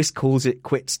say Lewis calls it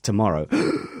quits tomorrow.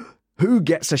 Who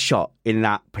gets a shot in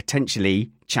that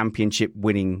potentially championship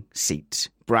winning seat?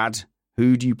 Brad,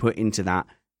 who do you put into that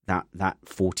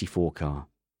 44 car?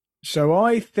 So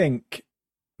I think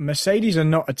Mercedes are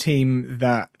not a team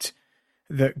that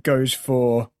goes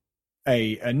for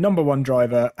a number one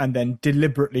driver and then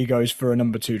deliberately goes for a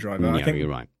number two driver. Yeah, I think you're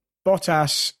right.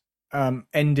 Bottas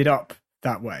ended up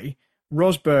that way.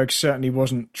 Rosberg certainly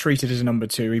wasn't treated as a number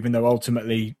two, even though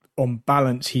ultimately, on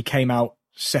balance, he came out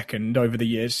second over the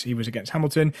years. He was against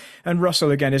Hamilton. And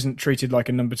Russell, again, isn't treated like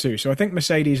a number two. So I think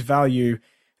Mercedes value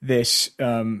this,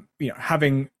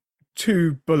 having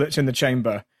two bullets in the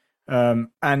chamber.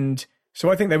 And so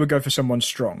I think they would go for someone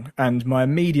strong. And my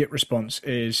immediate response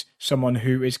is someone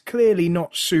who is clearly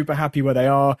not super happy where they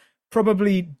are,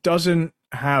 probably doesn't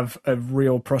have a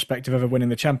real prospect of ever winning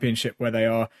the championship where they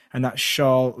are, and that's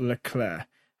Charles Leclerc.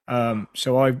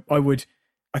 So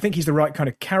I think he's the right kind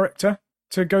of character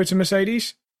to go to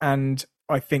Mercedes, and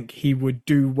I think he would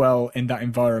do well in that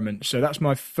environment. So that's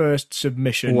my first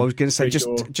submission. Well, I was going to say,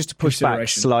 just to push back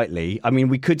slightly, I mean,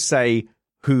 we could say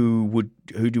who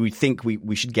do we think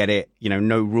we should get it,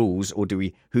 no rules, or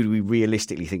who do we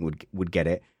realistically think would get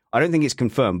it? I don't think it's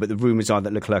confirmed, but the rumours are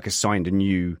that Leclerc has signed a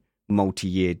new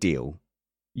multi-year deal.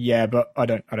 Yeah, but I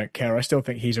don't care. I still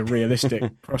think he's a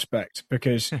realistic prospect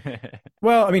because,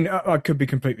 well, I mean, I could be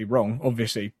completely wrong,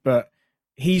 obviously, but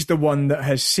he's the one that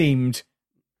has seemed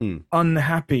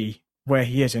unhappy where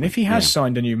he is. And if he has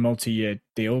signed a new multi-year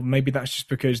deal, maybe that's just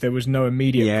because there was no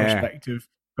immediate prospect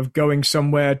of going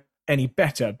somewhere any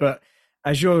better. But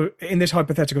as you're in this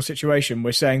hypothetical situation,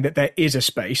 we're saying that there is a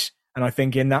space. And I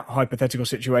think in that hypothetical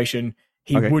situation,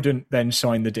 he wouldn't then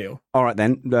sign the deal. All right,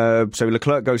 then. So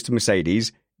Leclerc goes to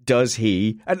Mercedes. Does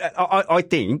he? And I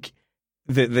think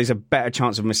that there's a better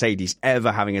chance of Mercedes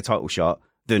ever having a title shot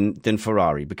than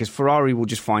Ferrari, because Ferrari will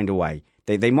just find a way.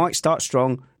 They might start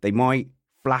strong. They might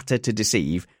flatter to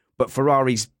deceive. But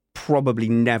Ferrari's probably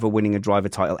never winning a driver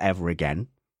title ever again.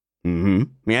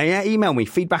 Mm-hmm. Yeah. Email me,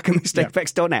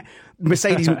 feedback@mistakeeffects.net.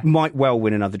 Mercedes might well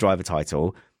win another driver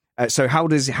title. So how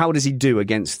does he do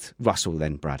against Russell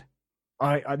then, Brad?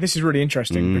 This is really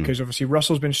interesting because obviously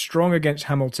Russell's been strong against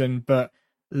Hamilton, but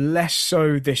less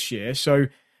so this year. So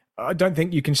I don't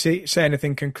think you can say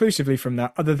anything conclusively from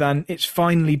that other than it's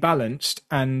finely balanced,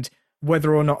 and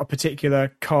whether or not a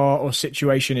particular car or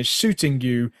situation is suiting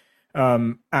you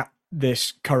at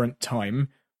this current time,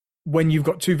 when you've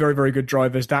got two very, very good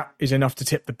drivers, that is enough to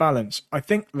tip the balance. I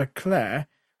think Leclerc,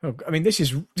 this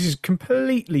is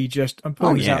completely just, I'm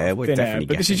pulling this out of thin air,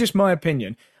 but this is just my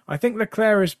opinion. I think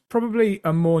Leclerc is probably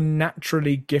a more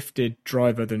naturally gifted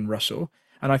driver than Russell,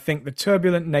 and I think the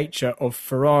turbulent nature of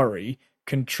Ferrari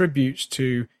contributes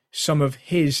to some of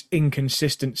his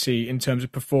inconsistency in terms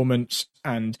of performance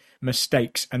and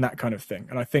mistakes and that kind of thing.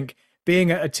 And I think being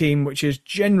at a team which is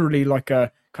generally like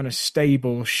a kind of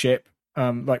stable ship,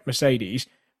 like Mercedes,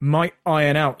 might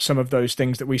iron out some of those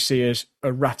things that we see as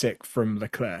erratic from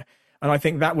Leclerc. And I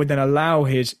think that would then allow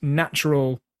his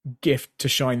natural gift to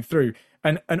shine through.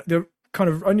 And the kind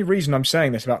of only reason I'm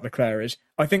saying this about Leclerc is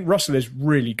I think Russell is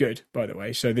really good, by the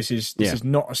way. So this is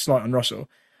not a slight on Russell.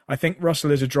 I think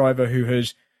Russell is a driver who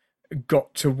has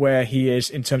got to where he is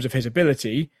in terms of his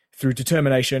ability through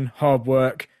determination, hard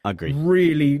work,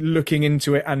 really looking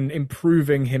into it and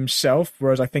improving himself,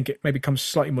 whereas I think it maybe comes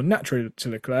slightly more natural to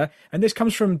Leclerc. And this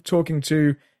comes from talking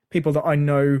to people that I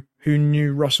know who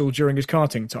knew Russell during his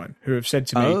karting time, who have said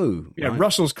to me,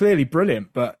 Russell's clearly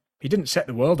brilliant, but he didn't set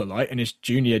the world alight in his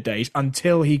junior days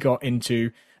until he got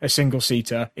into a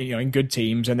single-seater, in good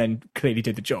teams, and then clearly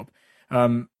did the job.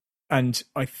 And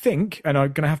I think, and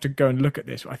I'm going to have to go and look at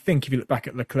this, I think if you look back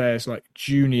at Leclerc's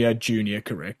junior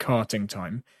career, karting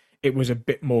time, it was a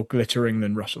bit more glittering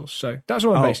than Russell's. So that's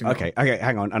what I'm basing it on. Okay,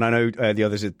 hang on. And I know the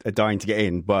others are dying to get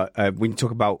in, but when you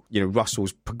talk about,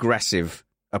 Russell's progressive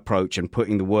approach and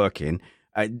putting the work in,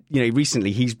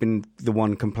 recently he's been the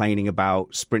one complaining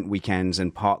about sprint weekends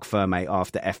and parc fermé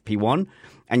after FP1.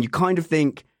 And you kind of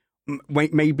think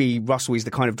maybe Russell is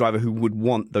the kind of driver who would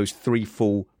want those 3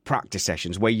 full practice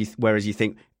sessions, whereas you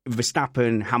think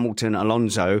Verstappen, Hamilton,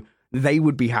 Alonso, they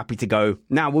would be happy to go,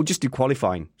 now we'll just do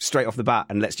qualifying straight off the bat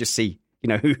and let's just see,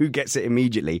 who gets it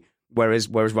immediately. Whereas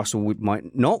Russell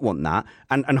might not want that.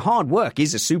 And hard work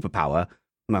is a superpower.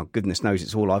 Well, goodness knows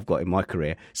it's all I've got in my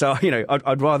career. So,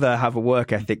 I'd rather have a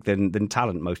work ethic than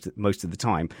talent most of the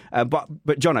time. But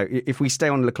Jono, if we stay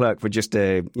on Leclerc for just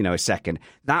a second,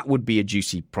 that would be a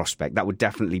juicy prospect. That would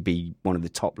definitely be one of the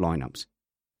top lineups.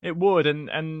 It would,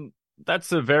 and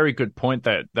that's a very good point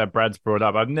that Brad's brought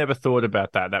up. I've never thought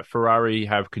about that Ferrari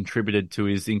have contributed to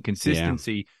his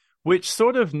inconsistency, which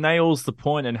sort of nails the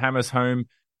point and hammers home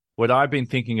what I've been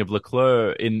thinking of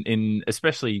Leclerc in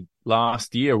especially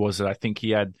last year was that I think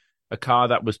he had a car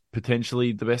that was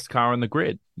potentially the best car on the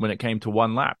grid when it came to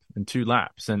 1 lap and 2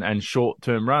 laps and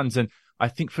short-term runs. And I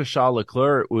think for Charles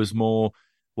Leclerc, it was more,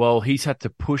 he's had to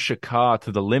push a car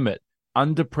to the limit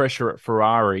under pressure at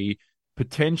Ferrari,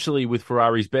 potentially with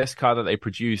Ferrari's best car that they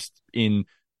produced in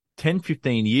 10,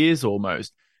 15 years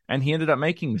almost. And he ended up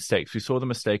making mistakes. We saw the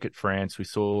mistake at France. We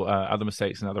saw other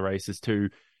mistakes in other races too.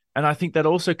 And I think that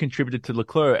also contributed to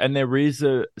Leclerc. And there is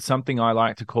something I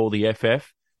like to call the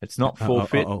FF. It's not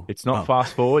forfeit. It's not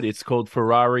fast forward. It's called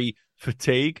Ferrari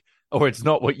fatigue. Or it's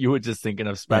not what you were just thinking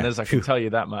of, Spanners. I can tell you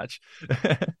that much.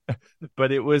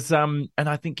 But it was, and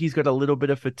I think he's got a little bit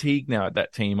of fatigue now at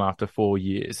that team after 4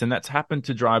 years. And that's happened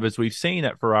to drivers we've seen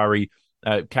at Ferrari,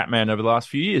 Catman, over the last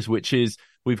few years, which is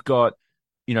we've got,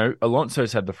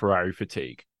 Alonso's had the Ferrari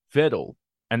fatigue, Vettel,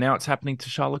 and now it's happening to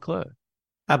Charles Leclerc.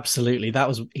 Absolutely. That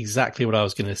was exactly what I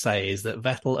was going to say, is that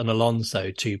Vettel and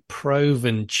Alonso, two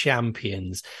proven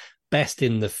champions, best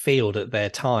in the field at their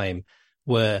time,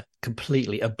 were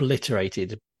completely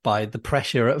obliterated by the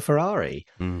pressure at Ferrari.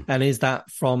 And is that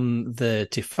from the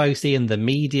tifosi and the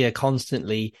media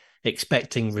constantly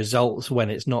expecting results when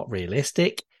it's not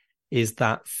realistic? Is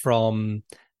that from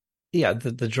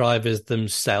the drivers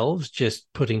themselves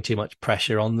just putting too much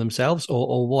pressure on themselves,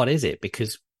 or what is it?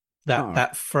 Because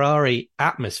that Ferrari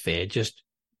atmosphere just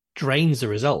drains the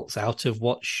results out of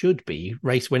what should be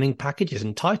race-winning packages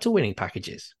and title-winning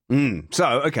packages.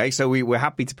 So we're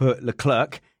happy to put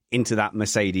Leclerc into that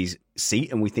Mercedes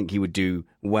seat, and we think he would do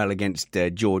well against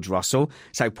George Russell.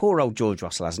 So poor old George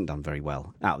Russell hasn't done very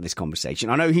well out of this conversation.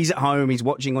 I know he's at home, he's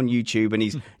watching on YouTube, and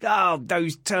he's,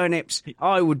 those turnips,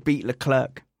 I would beat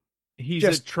Leclerc. He's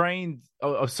a trained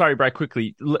sorry, Brad,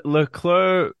 quickly.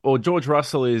 Leclerc or George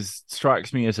Russell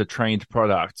strikes me as a trained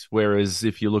product, whereas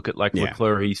if you look at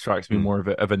Leclerc, he strikes me more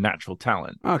of a natural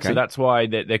talent. Okay. So that's why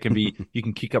there can be, you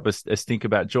can kick up a stink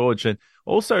about George. And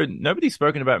also, nobody's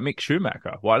spoken about Mick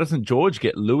Schumacher. Why doesn't George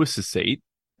get Lewis's seat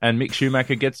and Mick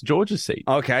Schumacher gets George's seat?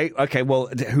 Okay. Well,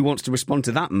 who wants to respond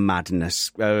to that madness?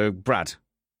 Brad?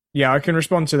 Yeah, I can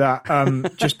respond to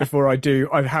that. Just before I do,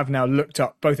 I have now looked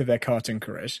up both of their karting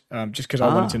careers, just because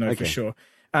I wanted to know for sure.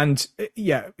 And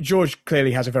yeah, George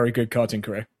clearly has a very good karting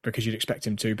career because you'd expect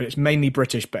him to, but it's mainly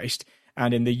British based.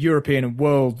 And in the European and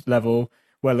world level,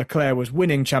 where Leclerc was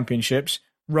winning championships,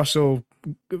 Russell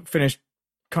finished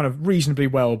kind of reasonably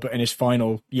well, but in his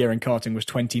final year in karting was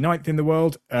 29th in the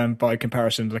world. By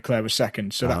comparison, Leclerc was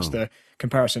second. So that's the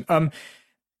comparison.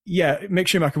 Yeah, Mick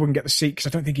Schumacher wouldn't get the seat because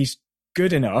I don't think he's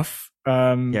good enough.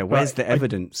 Where's the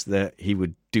evidence that he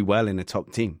would do well in a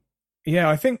top team? Yeah,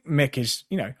 I think Mick is,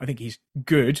 I think he's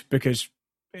good because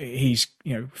he's,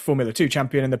 Formula 2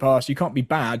 champion in the past. You can't be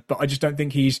bad, but I just don't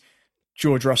think he's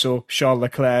George Russell, Charles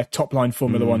Leclerc, top line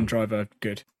Formula 1 driver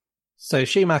good. So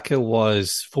Schumacher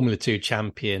was Formula 2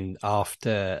 champion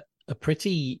after a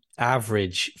pretty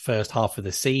average first half of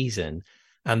the season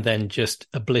and then just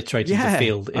obliterated the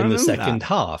field in the second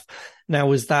half. Now,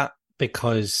 was that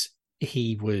because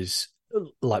he was,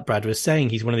 like Brad was saying,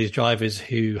 he's one of these drivers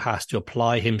who has to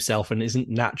apply himself and isn't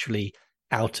naturally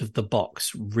out of the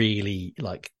box, really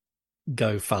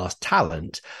go fast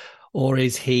talent? Or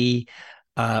is he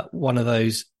one of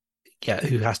those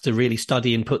who has to really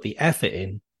study and put the effort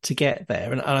in to get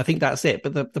there? And I think that's it.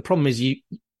 But the problem is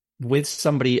with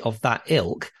somebody of that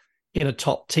ilk in a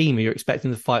top team, you're expecting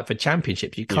to fight for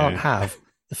championships. You can't have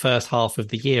the first half of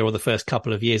the year or the first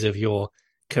couple of years of your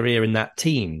career in that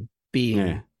team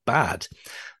being bad.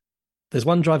 There's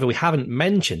one driver we haven't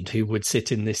mentioned who would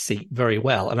sit in this seat very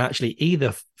well, and actually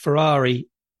either Ferrari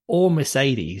or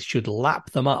Mercedes should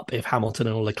lap them up if Hamilton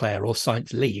or Leclerc or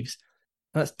Sainz leaves.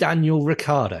 That's Daniel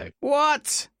Ricciardo.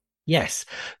 What? Yes,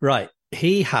 right.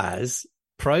 He has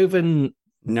proven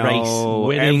race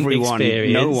winning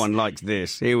experience. No one likes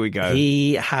this. Here we go.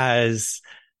 He has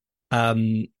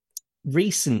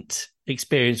recent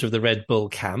experience of the Red Bull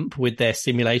camp with their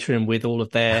simulator and with all of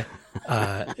their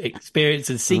experience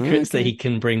and secrets that he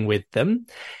can bring with them.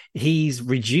 He's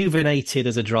rejuvenated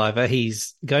as a driver.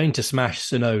 He's going to smash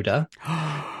Tsunoda.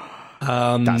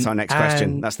 That's our next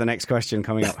question. That's the next question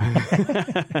coming up.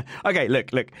 Okay,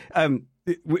 look.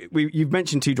 You've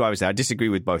mentioned two drivers there. I disagree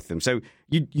with both of them. So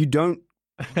you don't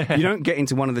get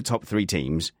into one of the top three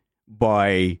teams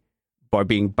by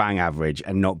being bang average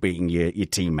and not beating your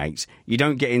teammates. You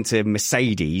don't get into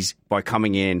Mercedes by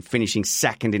coming in, finishing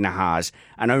second in the Haas,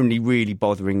 and only really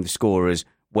bothering the scorers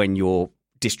when you're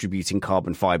distributing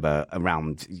carbon fiber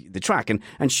around the track.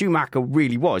 And Schumacher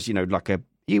really was,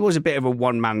 he was a bit of a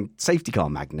one-man safety car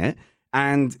magnet.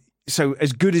 And so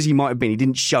as good as he might have been, he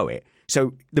didn't show it.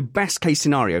 So the best case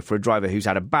scenario for a driver who's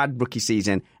had a bad rookie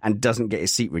season and doesn't get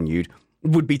his seat renewed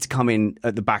would be to come in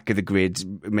at the back of the grid,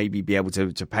 maybe be able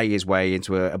to pay his way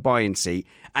into a buy-in seat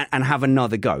and have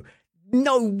another go.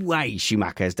 No way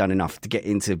Schumacher has done enough to get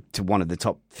into one of the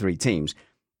top three teams.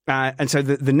 And so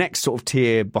the next sort of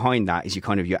tier behind that is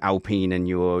your Alpine and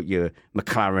your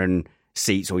McLaren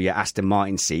seats or your Aston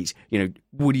Martin seats.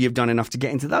 Would he have done enough to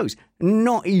get into those?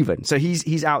 Not even. So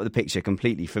he's out of the picture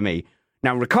completely for me.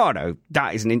 Now, Ricciardo,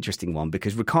 that is an interesting one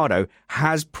because Ricciardo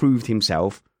has proved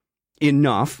himself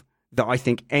enough that I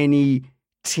think any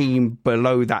team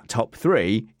below that top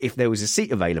three, if there was a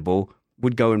seat available,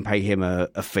 would go and pay him a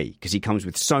fee because he comes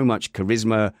with so much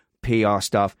charisma, PR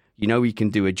stuff. He can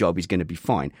do a job. He's going to be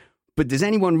fine. But does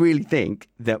anyone really think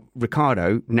that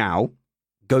Ricciardo now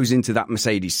goes into that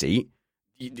Mercedes seat,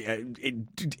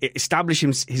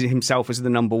 establishes himself as the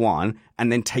number one,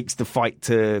 and then takes the fight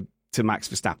to Max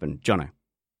Verstappen? Jono?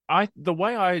 The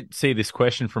way I see this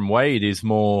question from Wade is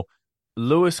more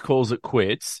Lewis calls it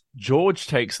quits. George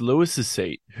takes Lewis's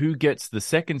seat. Who gets the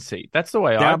second seat? That's the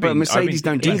way but Mercedes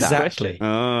don't do that. Exactly.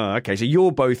 Oh, okay. So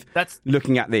you're both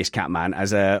looking at this, Catman,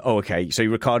 as so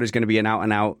Ricciardo's going to be an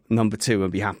out-and-out number two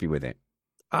and be happy with it.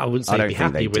 I wouldn't say be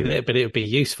happy with it, but it would be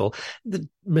useful. The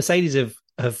Mercedes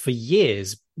have for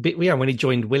years, when he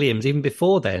joined Williams, even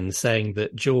before then, saying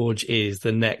that George is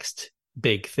the next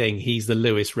big thing. He's the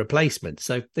Lewis replacement.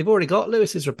 So they've already got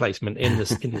Lewis's replacement in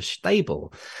the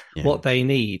stable. Yeah. What they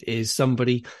need is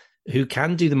somebody who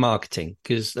can do the marketing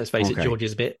because let's face it, George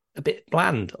is a bit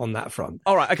bland on that front.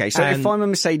 All right, okay. So if I'm a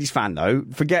Mercedes fan though,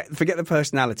 forget the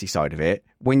personality side of it.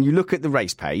 When you look at the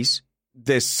race pace,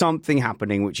 there's something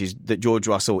happening, which is that George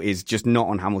Russell is just not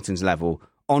on Hamilton's level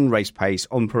on race pace,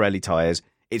 on Pirelli tyres.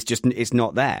 It's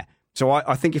not there. So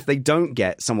I think if they don't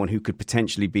get someone who could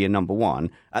potentially be a number one,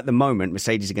 at the moment,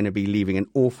 Mercedes are going to be leaving an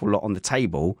awful lot on the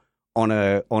table on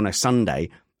a Sunday.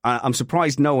 I'm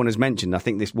surprised no one has mentioned, I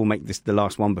think this will make this the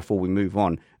last one before we move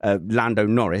on, Lando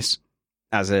Norris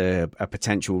as a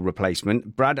potential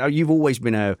replacement. Brad, you've always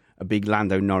been a big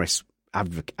Lando Norris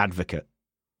advocate.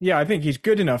 Yeah, I think he's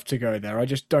good enough to go there. I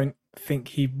just don't think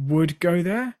he would go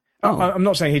there. Oh. I'm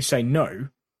not saying he'd say no.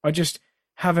 I just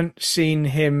haven't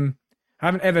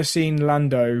ever seen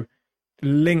Lando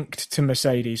linked to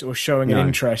Mercedes or showing an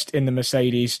interest in the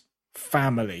Mercedes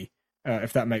family,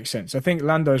 if that makes sense. I think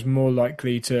Lando's more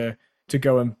likely to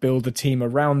go and build a team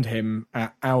around him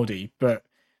at Audi, but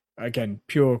again,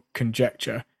 pure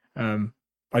conjecture.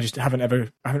 I just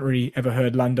haven't really ever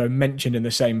heard Lando mentioned in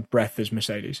the same breath as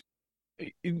Mercedes.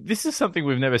 This is something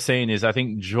we've never seen. Is I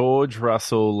think George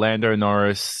Russell, Lando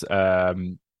Norris, Alex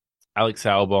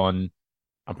Albon.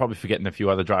 I'm probably forgetting a few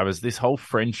other drivers. This whole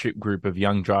friendship group of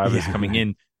young drivers coming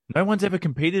in. No one's ever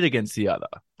competed against the other.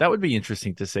 That would be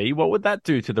interesting to see. What would that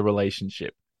do to the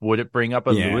relationship? Would it bring up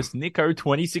a Lewis Nico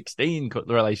 2016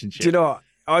 relationship? Do you know what?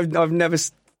 I've never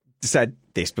said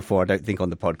this before, I don't think,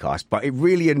 on the podcast, but it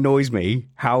really annoys me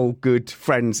how good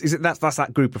friends is it. That's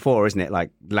that group of four, isn't it? Like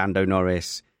Lando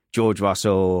Norris, George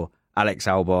Russell, Alex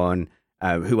Albon.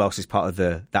 Who else is part of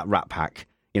that Rat Pack?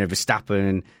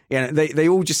 Verstappen. They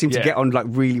all just seem to get on like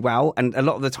really well, and a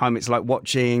lot of the time it's like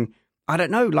watching, I don't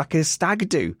know, like a stag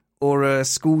do or a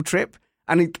school trip,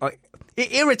 and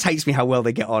it irritates me how well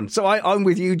they get on. So I'm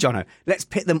with you, Jono. Let's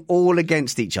pit them all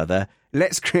against each other.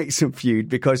 Let's create some feud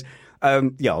because,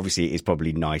 obviously it is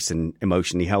probably nice and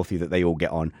emotionally healthy that they all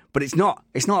get on, but it's not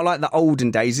like the olden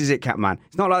days, is it, Catman?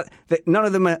 It's not like none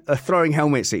of them are throwing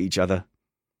helmets at each other.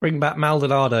 Bring back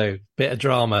Maldonado, bit of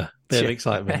drama, bit of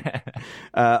excitement.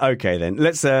 Okay, then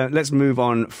let's move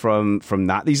on from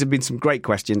that. These have been some great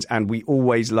questions, and we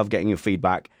always love getting your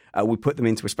feedback. We put them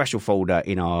into a special folder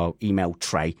in our email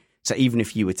tray. So even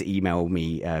if you were to email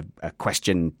me a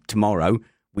question tomorrow,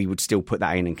 we would still put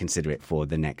that in and consider it for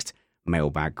the next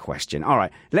mailbag question. All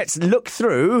right, let's look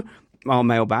through our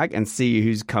mailbag and see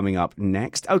who's coming up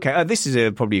next. Okay, this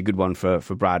is probably a good one for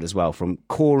Brad as well, from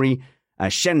Corey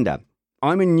Shender.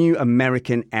 I'm a new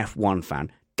American F1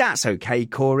 fan. That's okay,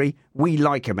 Corey. We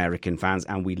like American fans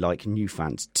and we like new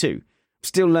fans too.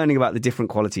 Still learning about the different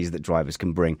qualities that drivers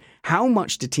can bring. How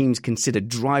much do teams consider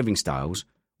driving styles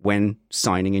when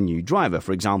signing a new driver?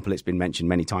 For example, it's been mentioned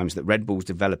many times that Red Bull's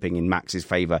developing in Max's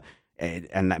favour,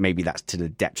 and that maybe that's to the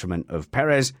detriment of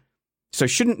Perez. So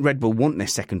shouldn't Red Bull want their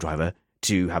second driver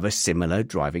to have a similar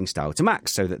driving style to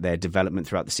Max so that their development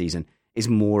throughout the season is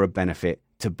more a benefit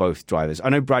to both drivers? I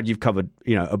know, Brad, you've covered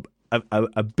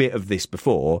a bit of this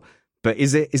before, but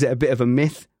is it a bit of a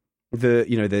myth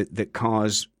that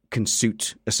cars can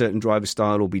suit a certain driver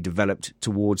style or be developed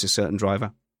towards a certain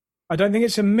driver? I don't think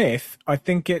it's a myth. I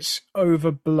think it's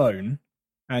overblown.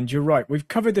 And you're right. We've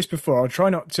covered this before. I'll try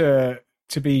not to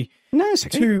be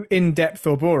too in-depth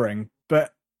or boring.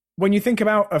 But when you think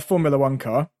about a Formula One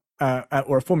car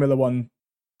or a Formula One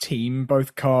team,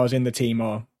 both cars in the team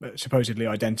are supposedly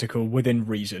identical within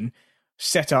reason.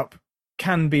 Setup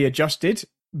can be adjusted,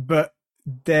 but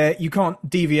you can't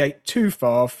deviate too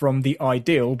far from the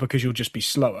ideal because you'll just be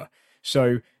slower.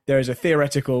 So there is a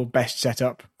theoretical best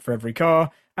setup for every car,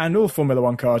 and all Formula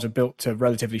One cars are built to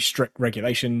relatively strict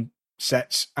regulation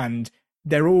sets, and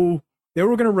they're all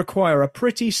going to require a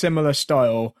pretty similar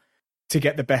style to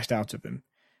get the best out of them.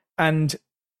 And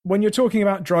when you're talking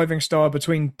about driving style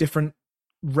between different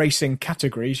racing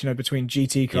categories, between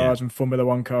GT cars and Formula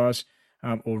One cars,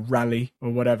 or rally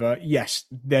or whatever, yes,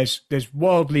 there's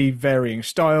wildly varying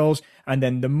styles. And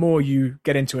then the more you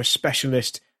get into a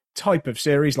specialist type of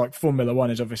series, like Formula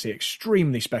One is obviously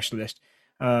extremely specialist,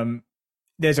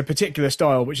 there's a particular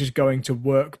style which is going to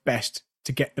work best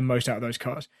to get the most out of those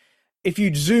cars. If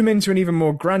you zoom into an even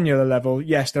more granular level,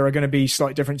 yes, there are going to be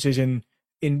slight differences in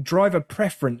driver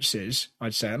preferences,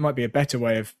 I'd say. It might be a better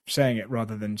way of saying it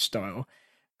rather than style.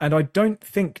 And I don't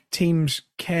think teams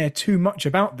care too much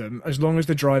about them as long as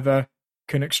the driver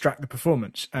can extract the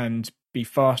performance and be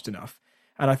fast enough.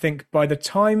 And I think by the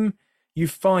time you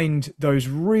find those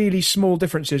really small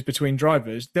differences between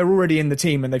drivers, they're already in the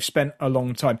team and they've spent a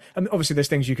long time. And obviously there's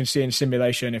things you can see in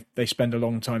simulation if they spend a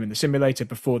long time in the simulator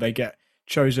before they get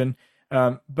chosen.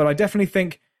 But I definitely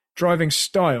think driving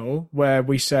style, where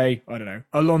we say, I don't know,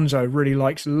 Alonso really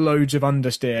likes loads of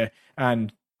understeer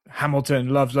and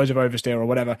Hamilton loves loads of oversteer or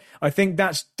whatever, I think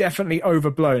that's definitely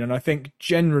overblown. And I think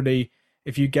generally,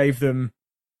 if you gave them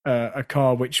a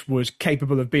car which was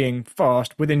capable of being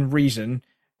fast within reason,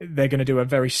 they're going to do a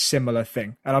very similar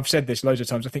thing. And I've said this loads of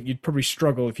times. I think you'd probably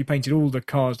struggle if you painted all the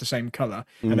cars the same colour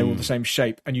and they were all the same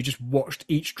shape and you just watched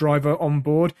each driver on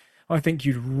board. I think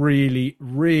you'd really,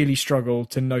 really struggle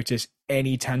to notice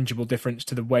any tangible difference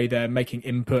to the way they're making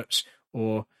inputs,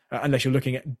 or unless you're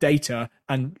looking at data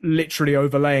and literally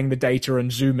overlaying the data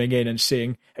and zooming in and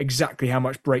seeing exactly how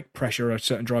much brake pressure a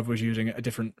certain driver was using at a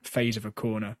different phase of a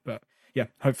corner. But yeah,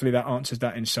 hopefully that answers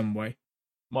that in some way.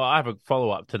 Well, I have a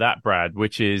follow-up to that, Brad,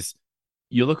 which is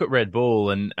you look at Red Bull,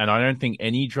 and I don't think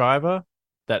any driver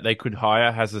that they could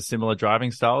hire has a similar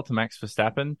driving style to Max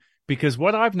Verstappen, because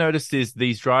what I've noticed is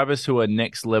these drivers who are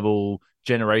next-level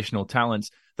generational talents,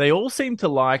 they all seem to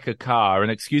like a car, and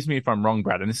excuse me if I'm wrong,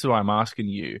 Brad, and this is why I'm asking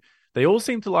you, they all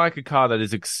seem to like a car that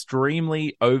is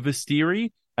extremely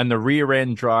oversteery and the rear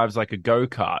end drives like a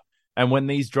go-kart. And when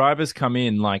these drivers come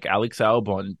in, like Alex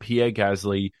Albon, Pierre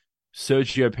Gasly,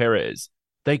 Sergio Perez,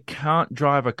 they can't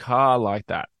drive a car like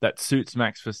that suits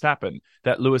Max Verstappen.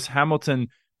 That Lewis Hamilton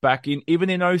back in,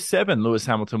 even in 2007, Lewis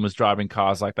Hamilton was driving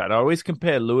cars like that. I always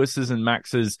compare Lewis's and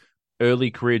Max's early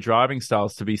career driving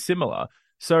styles to be similar.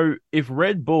 So if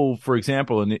Red Bull, for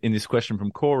example, in this question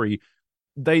from Corey,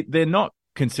 they're not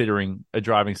considering a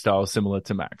driving style similar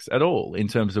to Max at all in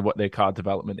terms of what their car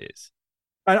development is.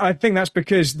 I think that's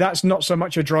because that's not so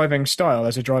much a driving style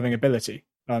as a driving ability.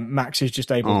 Max is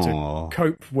just able to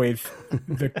cope with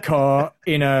the car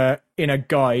in a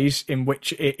guise in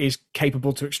which it is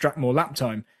capable to extract more lap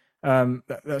time.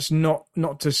 That's not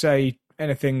to say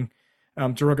anything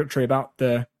derogatory about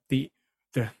the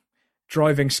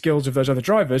driving skills of those other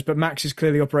drivers, but Max is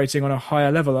clearly operating on a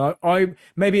higher level. I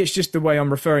maybe it's just the way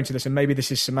I'm referring to this, and maybe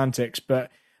this is semantics,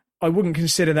 but I wouldn't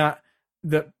consider that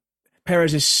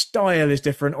Perez's style is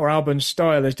different or Albon's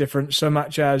style is different so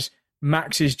much as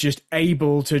Max is just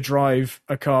able to drive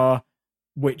a car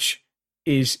which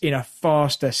is in a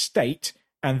faster state,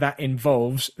 and that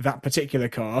involves that particular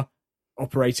car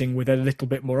operating with a little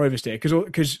bit more oversteer.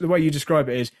 Because the way you describe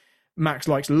it is Max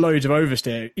likes loads of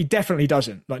oversteer. He definitely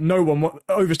doesn't. Like, no one,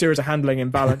 oversteer is a handling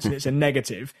imbalance and it's a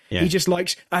negative. Yeah. He just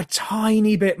likes a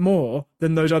tiny bit more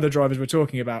than those other drivers we're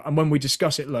talking about. And when we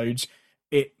discuss it loads,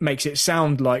 it makes it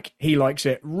sound like he likes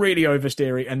it really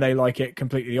oversteery and they like it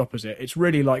completely opposite. It's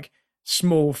really like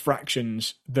small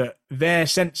fractions that they're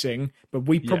sensing, but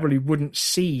we probably wouldn't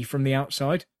see from the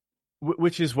outside.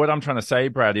 Which is what I'm trying to say,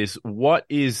 Brad, is what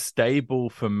is stable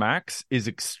for Max is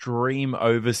extreme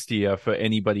oversteer for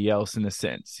anybody else in a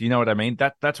sense. You know what I mean?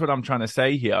 That's what I'm trying to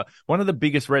say here. One of the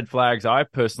biggest red flags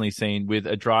I've personally seen with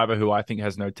a driver who I think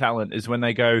has no talent is when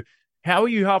they go, how are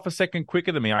you half a second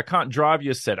quicker than me? I can't drive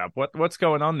your setup. What's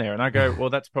going on there? And I go, well,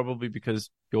 that's probably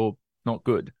because you're not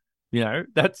good. You know,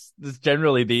 that's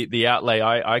generally the outlay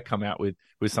I come out with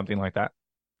something like that.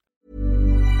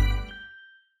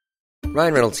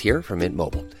 Ryan Reynolds here from Mint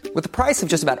Mobile. With the price of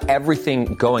just about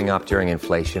everything going up during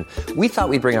inflation, we thought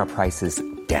we'd bring our prices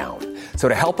down. So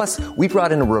to help us, we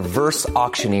brought in a reverse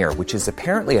auctioneer, which is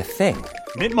apparently a thing.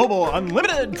 Mint Mobile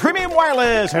Unlimited Premium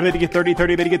Wireless. How to get 30,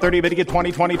 30, how to get 30, how to get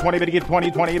 20, 20, 20, how to get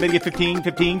 20, 20, how to get 15,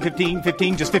 15, 15,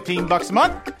 15, just $15 a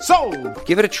month? Sold!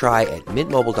 Give it a try at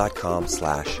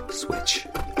mintmobile.com/switch.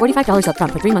 $45 up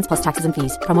front for 3 months plus taxes and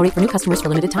fees. Promo rate for new customers for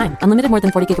limited time. Unlimited more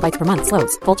than 40 gigabytes per month.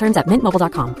 Slows full terms at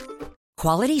mintmobile.com.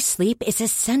 Quality sleep is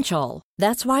essential.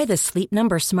 That's why the Sleep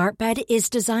Number Smart Bed is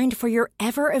designed for your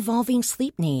ever-evolving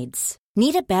sleep needs.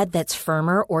 Need a bed that's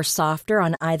firmer or softer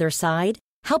on either side?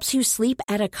 Helps you sleep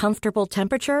at a comfortable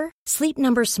temperature? Sleep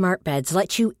Number Smart Beds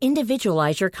let you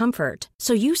individualize your comfort,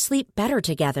 so you sleep better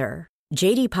together.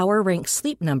 J.D. Power ranks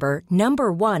Sleep Number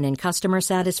number 1 in customer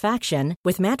satisfaction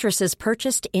with mattresses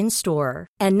purchased in-store.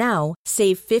 And now,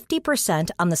 save 50%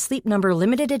 on the Sleep Number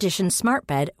Limited Edition Smart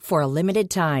Bed for a limited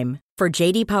time. For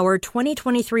J.D. Power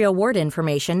 2023 award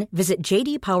information, visit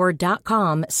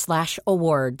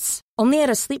jdpower.com/awards. Only at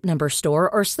a Sleep Number store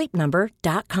or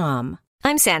sleepnumber.com.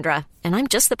 I'm Sandra, and I'm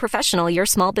just the professional your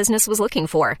small business was looking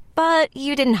for. But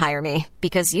you didn't hire me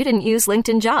because you didn't use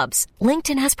LinkedIn Jobs.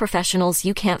 LinkedIn has professionals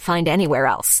you can't find anywhere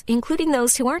else, including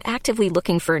those who aren't actively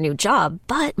looking for a new job,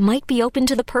 but might be open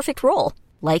to the perfect role,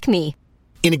 like me.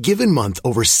 In a given month,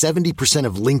 over 70%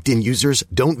 of LinkedIn users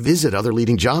don't visit other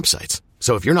leading job sites.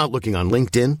 So if you're not looking on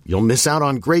LinkedIn, you'll miss out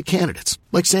on great candidates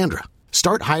like Sandra.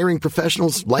 Start hiring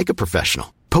professionals like a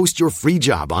professional. Post your free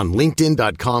job on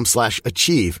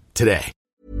linkedin.com/achieve today.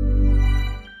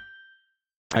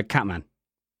 Catman.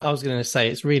 I was going to say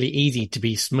it's really easy to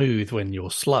be smooth when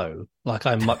you're slow. Like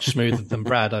I'm much smoother than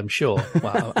Brad, I'm sure.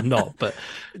 Well, I'm not, but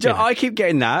I keep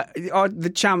getting that.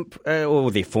 The champ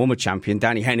or the former champion,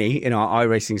 Danny Henney, in our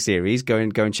iRacing series, go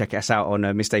and check us out on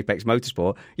Missed Apex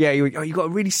Motorsport. Yeah, you got a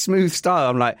really smooth style.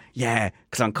 I'm like, yeah,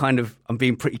 because I'm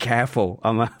being pretty careful.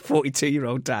 I'm a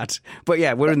 42-year-old dad. But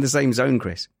yeah, we're in the same zone,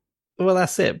 Chris. Well,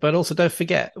 that's it. But also, don't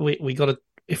forget, we got to.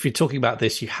 If you're talking about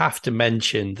this, you have to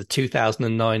mention the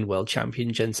 2009 world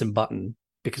champion Jenson Button,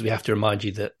 because we have to remind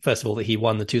you that, first of all, that he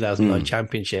won the 2009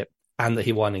 championship and that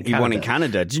he won in Canada. He won in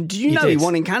Canada. Do you know he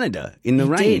won in Canada in the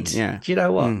rain? Did. Yeah. Do you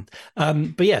know what?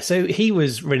 But yeah, so he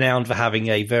was renowned for having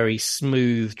a very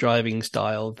smooth driving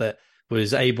style that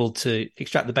was able to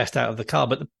extract the best out of the car.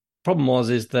 But the problem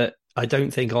is that I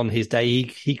don't think on his day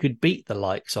he could beat the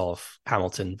likes of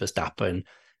Hamilton, Verstappen,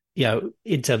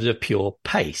 in terms of pure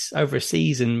pace over a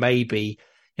season, maybe,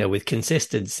 with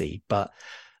consistency. But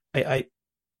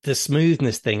the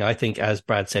smoothness thing, I think, as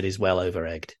Brad said, is well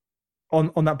over-egged.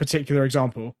 On that particular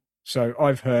example, so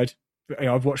I've heard,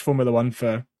 I've watched Formula One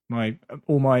for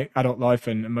all my adult life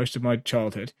and most of my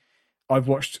childhood. I've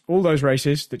watched all those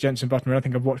races that Jenson Button ran. I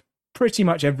think I've watched pretty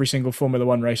much every single Formula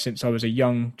One race since I was a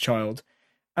young child.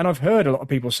 And I've heard a lot of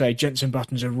people say Jenson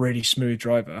Button's a really smooth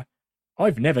driver.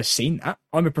 I've never seen that.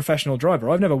 I'm a professional driver.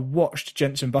 I've never watched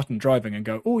Jenson Button driving and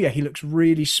go, oh yeah, he looks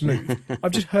really smooth.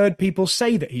 I've just heard people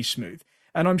say that he's smooth.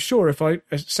 And I'm sure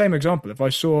same example, if I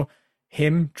saw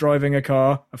him driving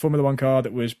a Formula One car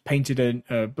that was painted in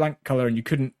a blank colour and you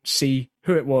couldn't see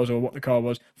who it was or what the car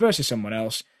was, versus someone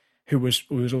else who was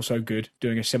also good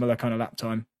doing a similar kind of lap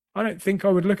time, I don't think I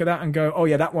would look at that and go, oh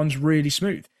yeah, that one's really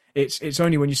smooth. It's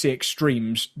only when you see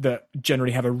extremes that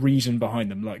generally have a reason behind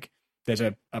them, like there's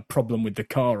a problem with the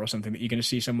car or something, that you're going to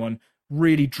see someone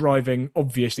really driving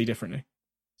obviously differently.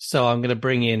 So I'm going to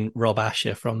bring in Rob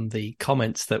Asher from the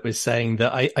comments that was saying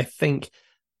that I think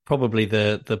probably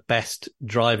the best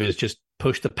drivers just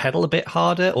push the pedal a bit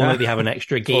harder, or maybe have an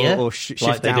extra gear or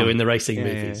like they down. do in the racing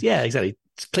movies. Yeah, exactly.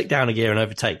 Just click down a gear and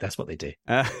overtake. That's what they do.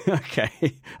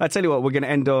 Okay. I'll tell you what, we're going to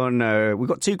end on, we've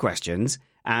got 2 questions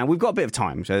and we've got a bit of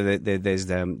time. So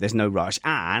there's no rush.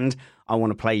 And I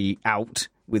want to play out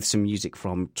with some music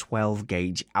from 12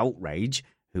 Gauge Outrage,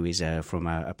 who is from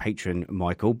a patron,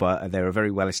 Michael, but they're a very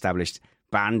well-established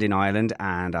band in Ireland,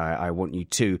 and I want you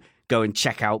to go and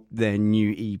check out their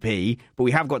new EP. But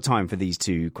we have got time for these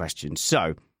 2 questions.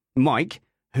 So, Mike,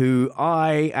 who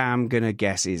I am going to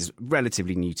guess is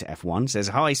relatively new to F1, says,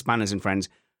 hi, Spanners and friends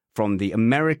from the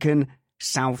American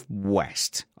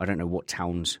Southwest. I don't know what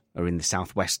towns are in the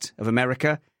Southwest of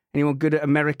America. Anyone good at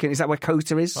American? Is that where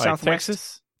COTA is?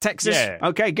 Southwest? Texas? Yeah.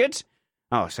 Okay, good.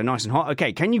 Oh, so nice and hot.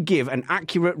 Okay, can you give an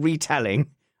accurate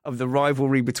retelling of the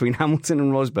rivalry between Hamilton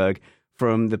and Rosberg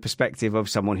from the perspective of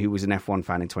someone who was an F1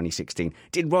 fan in 2016?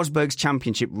 Did Rosberg's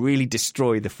championship really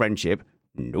destroy the friendship?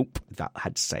 Nope, that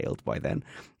had sailed by then.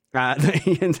 That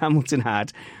he and Hamilton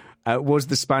had. Was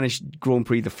the Spanish Grand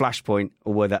Prix the flashpoint,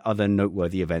 or were there other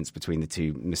noteworthy events between the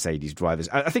 2 Mercedes drivers?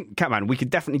 I think, Catman, we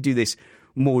could definitely do this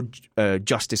more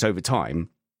justice over time,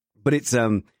 but it's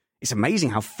amazing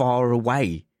how far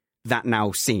away that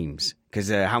now seems, because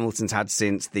Hamilton's had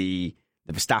since the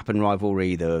Verstappen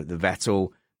rivalry, the Vettel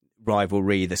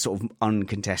rivalry, the sort of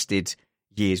uncontested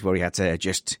years where he had to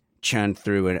just churn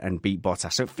through and beat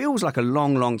Bottas. So it feels like a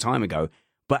long, long time ago.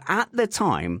 But at the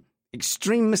time,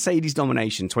 extreme Mercedes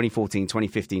domination, 2014,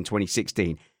 2015,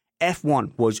 2016,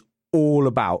 F1 was all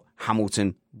about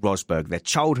Hamilton, Rosberg, their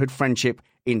childhood friendship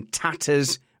in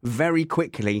tatters very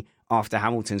quickly after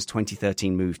Hamilton's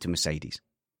 2013 move to Mercedes.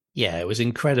 Yeah, it was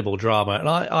incredible drama. And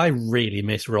I really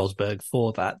miss Rosberg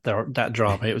for that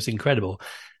drama. It was incredible.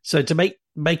 So to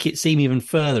make it seem even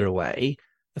further away,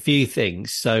 a few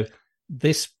things. So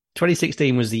this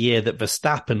 2016 was the year that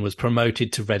Verstappen was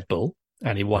promoted to Red Bull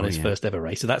and he won his first ever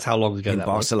race. So that's how long ago in that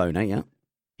Barcelona, was. Yeah.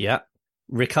 Yeah.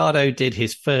 Ricciardo did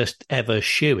his first ever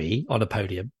shoey on a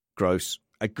podium. Gross.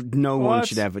 No one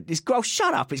should ever. It's gross.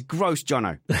 Shut up. It's gross,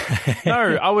 Jono.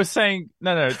 No, I was saying,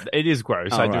 no, it is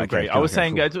gross. I do agree. Okay, I was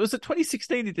saying, was it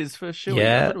 2016 it is for sure?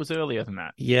 Yeah. I thought it was earlier than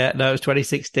that. Yeah, no, it was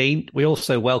 2016. We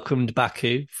also welcomed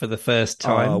Baku for the first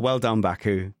time. Oh, well done,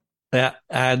 Baku. Yeah,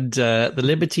 and the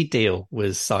Liberty deal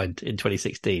was signed in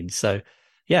 2016. So,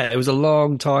 yeah, it was a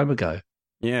long time ago.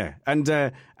 Yeah, and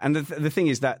the thing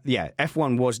is that,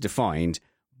 F1 was defined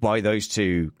by those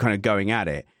 2 kind of going at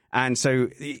it. And so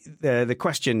the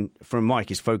question from Mike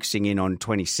is focusing in on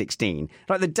 2016.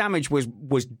 Like, the damage was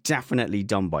definitely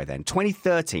done by then.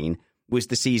 2013 was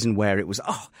the season where it was,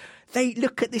 they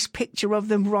look at this picture of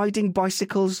them riding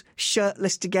bicycles,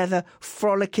 shirtless together,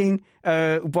 frolicking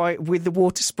with the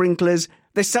water sprinklers.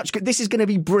 They're such good. This is going to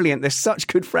be brilliant. They're such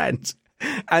good friends.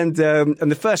 And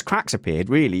the first cracks appeared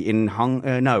really in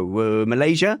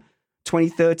Malaysia,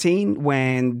 2013,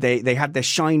 when they had their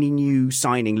shiny new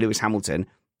signing, Lewis Hamilton,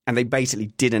 and they basically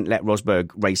didn't let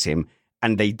Rosberg race him.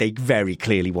 And they very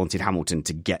clearly wanted Hamilton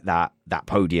to get that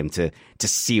podium to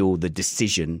seal the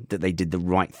decision that they did the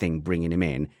right thing bringing him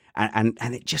in. And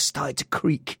it just started to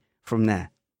creak from there.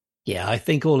 Yeah, I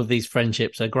think all of these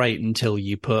friendships are great until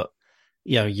you put,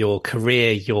 your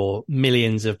career, your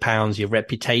millions of pounds, your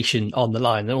reputation on the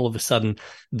line. And all of a sudden,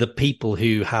 the people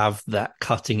who have that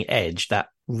cutting edge, that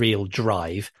real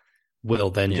drive, will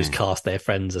then just cast their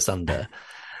friends asunder.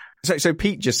 So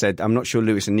Pete just said, I'm not sure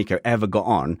Lewis and Nico ever got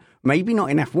on. Maybe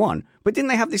not in F1, but didn't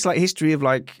they have this history of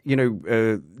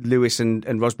Lewis and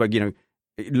Rosberg,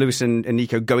 Lewis and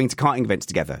Nico going to karting events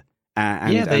together?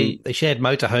 They shared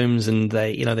motorhomes and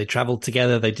they traveled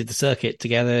together. They did the circuit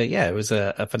together. Yeah, it was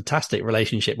a fantastic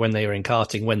relationship when they were in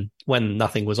karting, when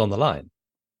nothing was on the line.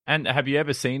 And have you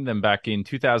ever seen them back in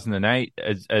 2008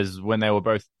 as when they were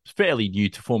both fairly new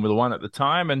to Formula One at the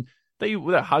time? And they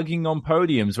were hugging on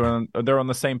podiums, or they're on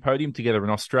the same podium together in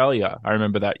Australia. I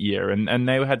remember that year, and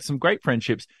they had some great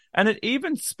friendships. And it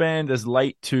even spanned as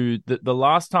late to the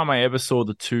last time I ever saw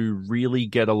the two really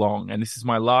get along. And this is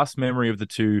my last memory of the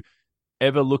two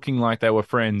ever looking like they were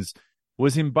friends,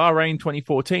 was in Bahrain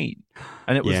 2014.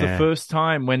 And it was the first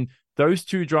time when those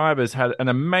two drivers had an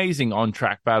amazing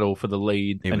on-track battle for the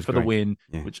lead and for the win,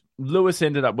 which Lewis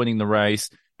ended up winning the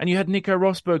race. And you had Nico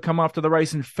Rosberg come after the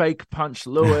race and fake punch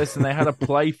Lewis, and they had a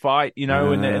play fight, in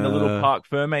the little Parc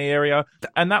Ferme area.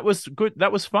 And that was good.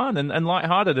 That was fun and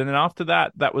lighthearted. And then after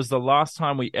that, that was the last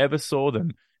time we ever saw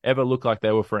them ever look like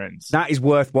they were friends. That is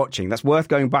worth watching. That's worth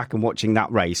going back and watching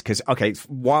that race. Because, it's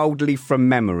wildly from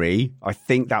memory, I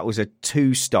think that was a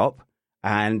 2-stop.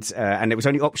 And it was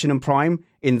only option and prime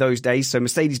in those days. So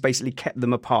Mercedes basically kept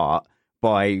them apart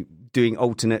by doing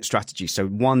alternate strategies. So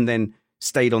one then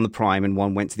stayed on the prime and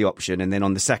one went to the option, and then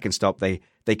on the second stop they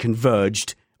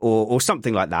converged or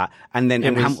something like that. And then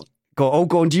go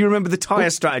on. Do you remember the tyre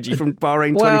strategy from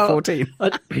Bahrain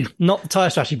 2014? Not the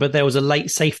tyre strategy, but there was a late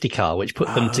safety car which put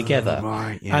them together.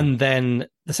 Right, yeah. And then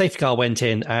the safety car went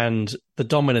in, and the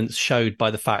dominance showed by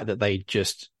the fact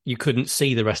that you couldn't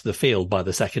see the rest of the field by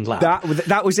the second lap.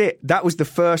 That was it. That was the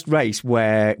first race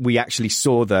where we actually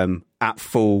saw them at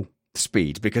full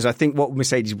speed, because I think what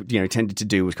Mercedes tended to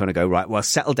do was kind of go, right, well,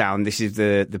 settle down, this is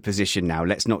the position now,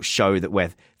 let's not show that we're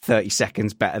 30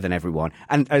 seconds better than everyone.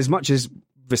 And as much as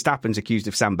Verstappen's accused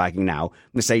of sandbagging now,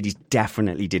 Mercedes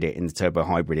definitely did it in the turbo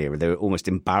hybrid era. They were almost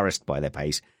embarrassed by their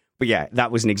pace. But yeah,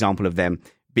 that was an example of them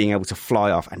being able to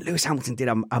fly off. And Lewis Hamilton did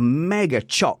a mega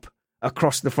chop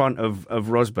across the front of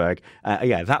Rosberg.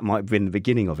 That might have been the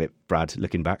beginning of it, Brad,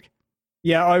 looking back.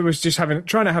 Yeah, I was just trying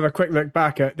to have a quick look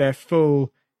back at their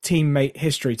full teammate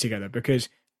history together, because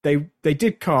they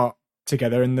did kart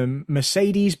together in the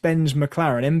Mercedes-Benz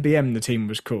McLaren, MBM the team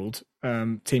was called,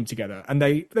 team together, and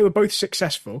they were both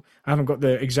successful. I haven't got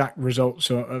the exact results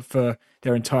for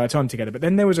their entire time together, but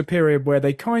then there was a period where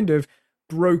they kind of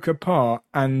broke apart,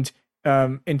 and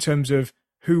in terms of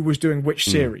who was doing which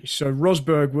series. So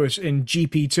Rosberg was in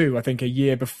GP2, I think, a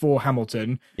year before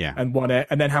Hamilton, and won it,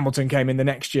 and then Hamilton came in the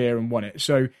next year and won it.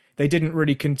 So they didn't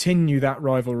really continue that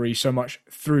rivalry so much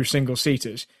through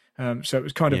single-seaters. So it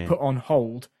was kind of put on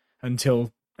hold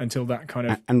until that kind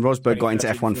of... And Rosberg got into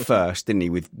F1 first, didn't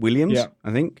he, with Williams,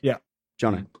 I think? Yeah.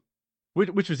 Johnny.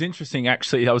 Which was interesting,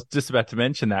 actually. I was just about to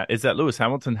mention that, is that Lewis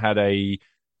Hamilton had a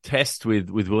test with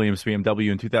Williams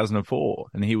BMW in 2004,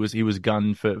 and he was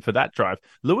gunned for that drive.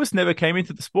 Lewis never came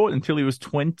into the sport until he was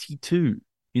 22.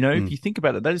 If you think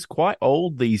about it, that is quite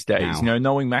old these days. Wow.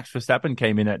 Knowing Max Verstappen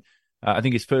came in at, I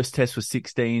think his first test was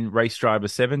 16, race driver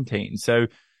 17. So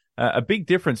a big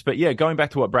difference. But yeah, going back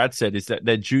to what Brad said, is that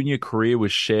their junior career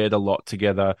was shared a lot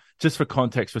together. Just for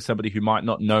context, for somebody who might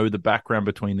not know the background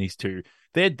between these two,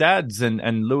 their dads and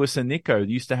Lewis and Nico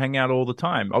used to hang out all the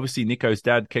time. Obviously, Nico's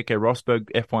dad, Keke Rosberg,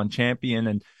 F1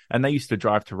 champion, and they used to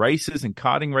drive to races and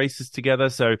karting races together.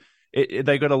 So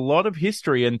they got a lot of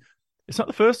history, and it's not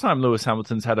the first time Lewis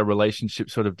Hamilton's had a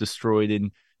relationship sort of destroyed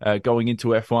in going into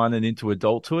F1 and into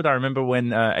adulthood. I remember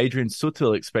when Adrian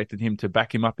Sutil expected him to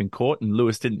back him up in court, and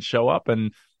Lewis didn't show up,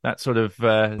 and that sort of...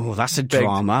 that's a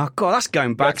drama. God, that's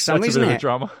going back some, isn't it? That's a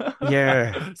bit of a drama.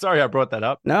 Yeah. Sorry I brought that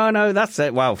up. No, that's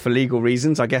it. Well, for legal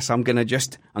reasons, I guess I'm going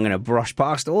to brush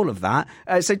past all of that.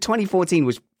 So 2014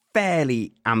 was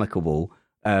fairly amicable,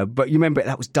 but you remember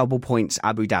that was double points,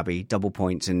 Abu Dhabi, double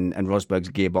points, and Rosberg's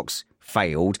gearbox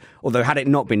failed. Although had it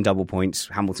not been double points,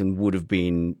 Hamilton would have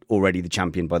been already the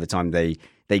champion by the time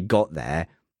they got there.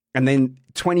 And then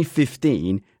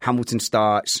 2015, Hamilton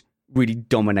starts really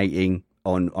dominating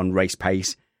on race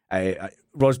pace.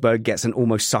 Rosberg gets an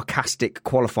almost sarcastic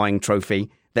qualifying trophy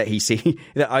that he see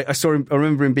that I saw him. I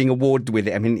remember him being awarded with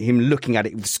it. I mean, him looking at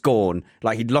it with scorn,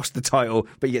 like he'd lost the title,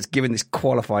 but he gets given this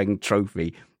qualifying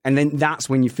trophy. And then that's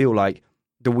when you feel like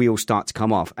the wheels start to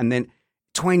come off. And then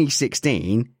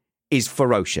 2016 is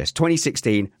ferocious.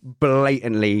 2016,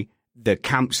 blatantly, the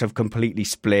camps have completely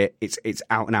split. It's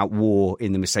out and out war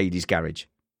in the Mercedes garage.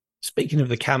 Speaking of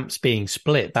the camps being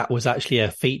split, that was actually a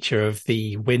feature of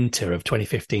the winter of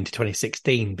 2015 to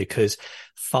 2016 because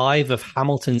 5 of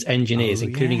Hamilton's engineers,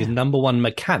 including his number one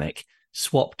mechanic,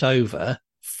 swapped over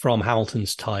from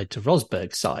Hamilton's side to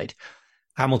Rosberg's side.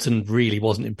 Hamilton really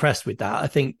wasn't impressed with that. I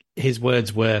think his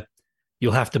words were,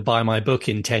 "You'll have to buy my book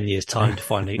in 10 years' time to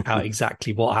find out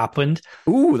exactly what happened."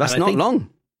 Ooh, that's not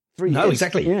long. 3 years. No,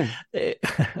 exactly. Yeah.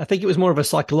 I think it was more of a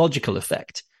psychological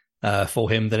effect for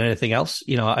him than anything else.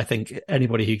 You know, I think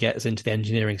anybody who gets into the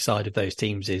engineering side of those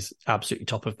teams is absolutely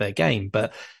top of their game.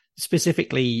 But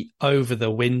specifically over the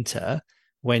winter,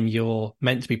 when you're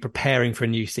meant to be preparing for a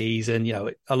new season, you know,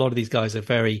 a lot of these guys are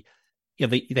very, you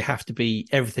know, they have to be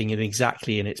everything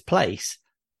exactly in its place.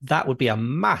 That would be a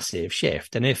massive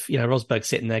shift. And if, you know, Rosberg's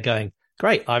sitting there going,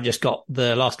 great, I've just got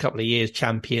the last couple of years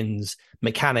champions,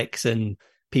 mechanics and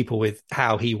people with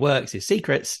how he works, his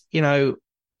secrets, you know,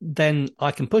 then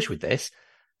I can push with this.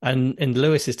 And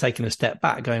Lewis is taking a step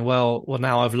back going, well,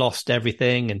 now I've lost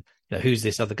everything. And, you know, who's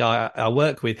this other guy? I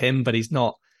work with him, but he's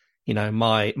not, you know,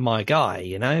 my guy,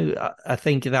 you know. I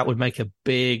think that would make a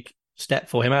big step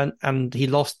for him. And he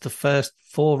lost the first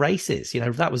 4 races. You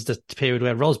know, that was the period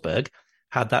where Rosberg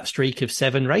had that streak of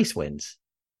 7 race wins.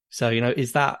 So, you know,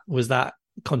 was that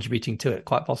contributing to it?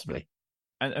 Quite possibly.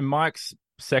 And Mike's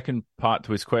second part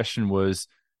to his question was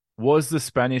the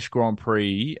Spanish Grand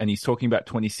Prix, and he's talking about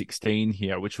 2016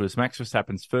 here, which was Max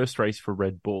Verstappen's first race for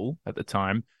Red Bull at the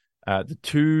time. The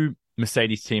 2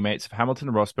 Mercedes teammates of Hamilton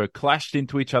and Rosberg clashed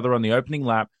into each other on the opening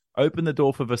lap, opened the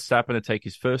door for Verstappen to take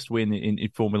his first win in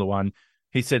Formula One.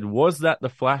 He said, was that the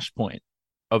flashpoint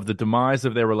of the demise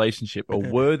of their relationship, or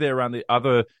were there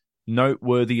other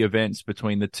noteworthy events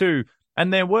between the two?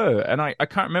 And there were. And I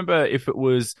can't remember if it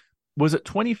was it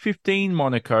 2015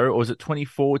 Monaco or was it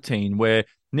 2014 where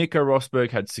Nico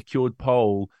Rosberg had secured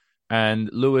pole, and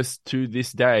Lewis to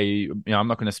this day, you know, I'm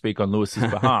not going to speak on Lewis's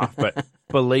behalf, but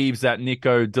believes that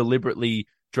Nico deliberately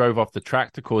drove off the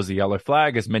track to cause the yellow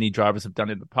flag, as many drivers have done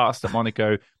in the past at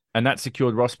Monaco, and that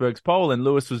secured Rosberg's pole, and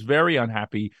Lewis was very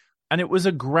unhappy. And it was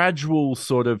a gradual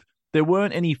sort of, there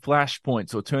weren't any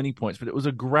flashpoints or turning points, but it was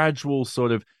a gradual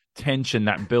sort of tension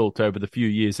that built over the few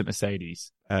years at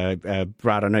Mercedes.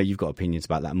 Brad, I know you've got opinions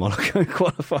about that Monaco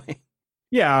qualifying.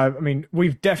 Yeah, I mean,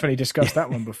 we've definitely discussed that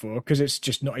one before because it's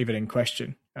just not even in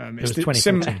question. It was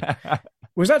 2014.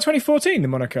 Was that 2014, the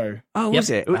Monaco? Oh, was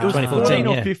it? It was 2014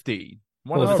 or 15.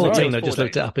 Well, 14, I just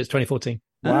looked it up. It's 2014.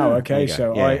 Wow, okay.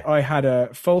 So yeah. I had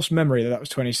a false memory that was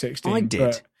 2016. I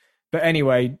did. But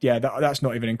anyway, yeah, that's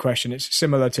not even in question. It's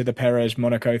similar to the Perez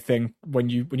Monaco thing. When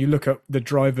you look at the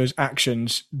drivers'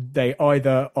 actions, they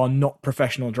either are not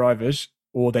professional drivers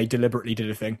or they deliberately did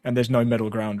a thing, and there's no middle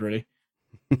ground really.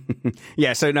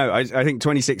 Yeah, so no, I think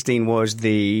 2016 was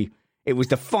the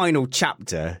final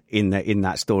chapter in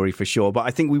that story for sure. But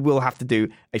I think we will have to do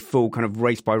a full kind of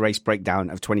race by race breakdown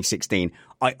of 2016.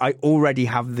 I already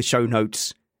have the show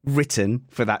notes written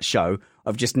for that show.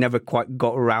 I've just never quite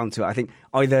got around to it. I think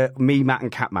either me, Matt,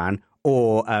 and Catman,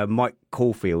 or Mike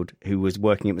Caulfield, who was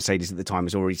working at Mercedes at the time,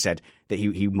 has already said that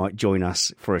he might join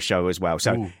us for a show as well.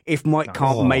 So if Mike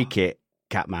can't make it,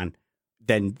 Catman,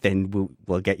 then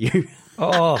we'll get you.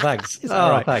 Oh, thanks.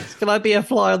 Thanks. Can I be a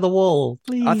fly on the wall,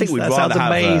 please? I think we'd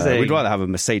rather have a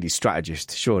Mercedes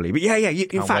strategist, surely. But yeah.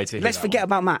 In fact, let's forget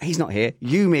about Matt. He's not here.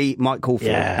 You, me, Mike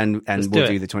Caulfield, and we'll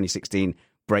do the 2016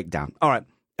 breakdown. All right.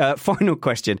 Final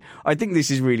question. I think this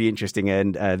is really interesting,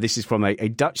 and this is from a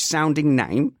Dutch-sounding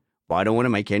name, but I don't want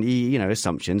to make any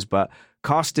assumptions. But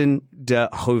Karsten de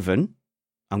Hoven.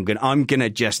 I'm gonna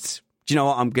just. Do you know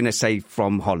what I'm gonna say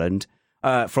from Holland?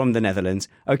 From the Netherlands.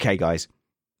 Okay, guys,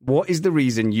 what is the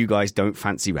reason you guys don't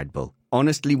fancy Red Bull?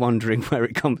 Honestly wondering where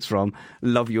it comes from.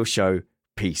 Love your show.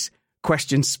 Peace.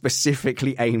 Question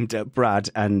specifically aimed at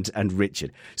Brad and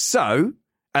Richard. So,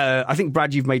 I think,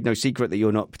 Brad, you've made no secret that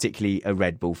you're not particularly a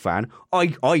Red Bull fan.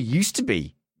 I used to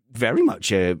be very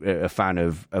much a fan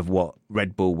of what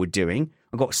Red Bull were doing.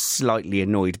 I got slightly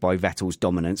annoyed by Vettel's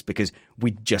dominance because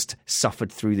we'd just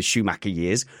suffered through the Schumacher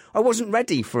years. I wasn't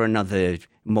ready for another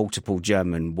multiple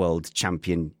German world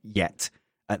champion yet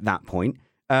at that point.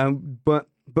 But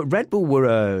Red Bull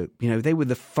were, they were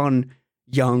the fun,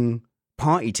 young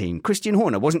party team. Christian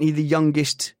Horner, wasn't he the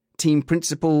youngest team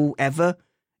principal ever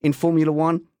in Formula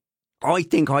One. I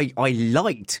think I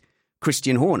liked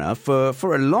Christian Horner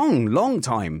for a long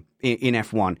time in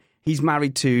F1. He's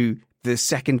married to the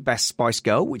second best Spice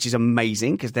Girl, which is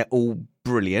amazing because they're all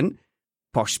brilliant.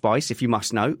 Posh Spice, if you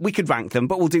must know. We could rank them,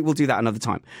 but we'll do that another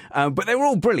time. But they were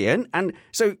all brilliant, and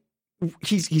so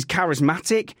he's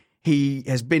charismatic. He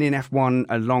has been in F1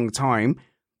 a long time.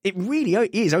 It really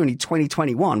is only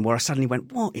 2021 where I suddenly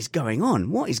went, what is going on?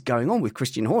 What is going on with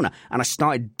Christian Horner? And I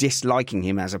started disliking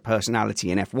him as a personality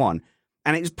in F1.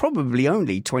 And it was probably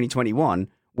only 2021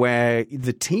 where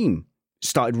the team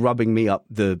started rubbing me up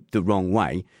the wrong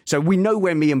way. So we know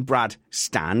where me and Brad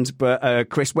stand. But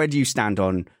Chris, where do you stand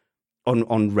on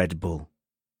Red Bull?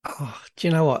 Oh, do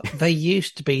you know what? They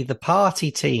used to be the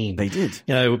party team. They did.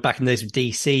 You know, back in the days of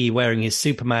DC, wearing his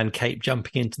Superman cape,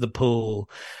 jumping into the pool,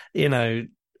 you know,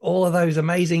 all of those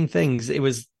amazing things. It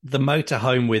was the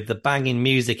motorhome with the banging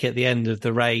music at the end of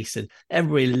the race, and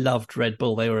everybody loved Red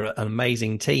Bull. They were an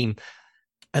amazing team.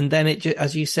 And then it,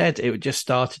 as you said, it just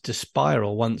started to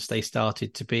spiral once they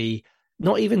started to be,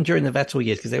 not even during the Vettel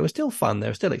years, because they were still fun. They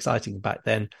were still exciting back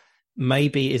then.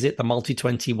 Maybe is it the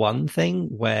Multi-21 thing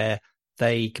where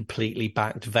they completely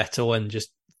backed Vettel and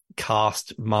just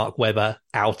cast Mark Webber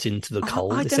out into the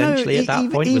cold, essentially, at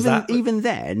that point? Even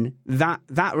then,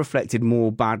 that reflected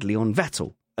more badly on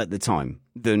Vettel at the time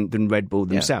than Red Bull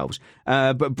themselves.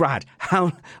 Yeah. But Brad,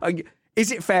 how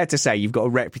is it fair to say you've got a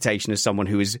reputation as someone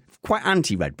who is quite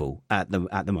anti-Red Bull at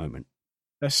the moment?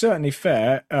 That's certainly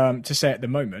fair to say at the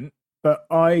moment. But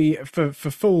for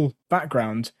full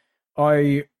background,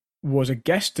 I was a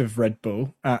guest of Red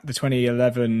Bull at the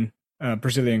 2011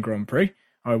 Brazilian Grand Prix.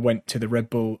 I went to the Red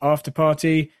Bull after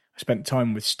party. I spent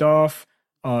time with staff.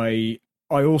 I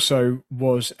also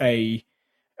was as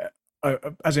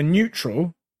a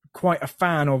neutral, quite a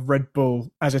fan of Red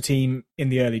Bull as a team in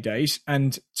the early days.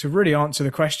 And to really answer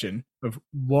the question of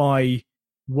why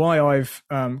I've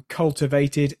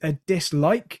cultivated a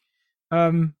dislike,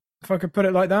 if I could put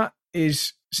it like that,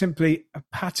 is simply a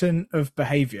pattern of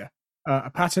behaviour. A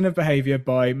pattern of behaviour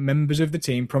by members of the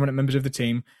team, prominent members of the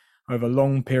team, over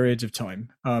long periods of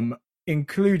time,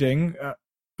 including,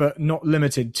 but not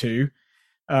limited to,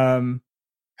 how,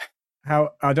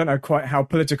 I don't know quite how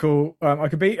political I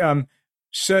could be,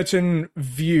 certain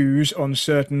views on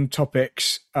certain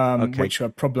topics which are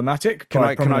problematic. Can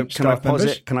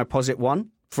I posit one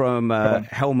from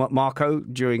Helmut Marko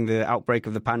during the outbreak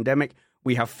of the pandemic?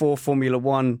 We have 4 Formula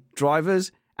One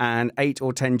drivers and 8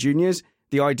 or 10 juniors.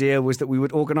 The idea was that we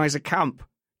would organise a camp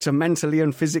to mentally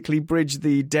and physically bridge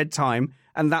the dead time,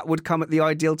 and that would come at the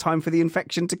ideal time for the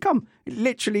infection to come. It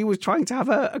literally was trying to have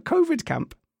a COVID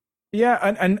camp. Yeah,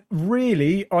 and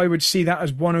really, I would see that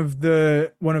as one of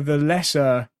the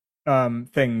lesser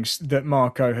things that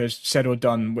Marco has said or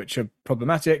done, which are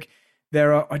problematic.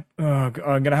 There are. I'm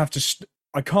going to have to.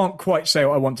 I can't quite say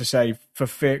what I want to say for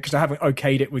fear, because I haven't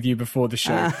okayed it with you before the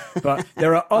show. But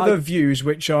there are other views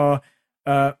which are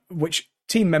which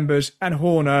team members, and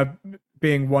Horner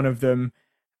being one of them,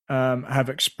 have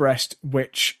expressed,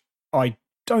 which I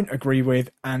don't agree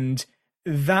with, and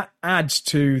that adds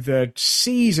to the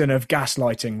season of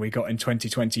gaslighting we got in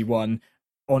 2021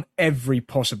 on every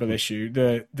possible issue.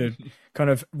 The kind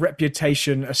of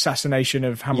reputation assassination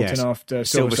of Hamilton after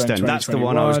Silverstone. That's the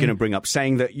one I was going to bring up,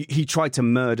 saying that he tried to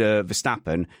murder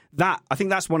Verstappen. That, I think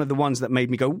that's one of the ones that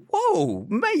made me go, whoa,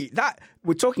 mate, that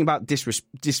we're talking about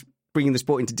bringing the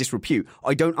sport into disrepute.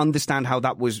 I don't understand how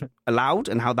that was allowed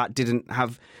and how that didn't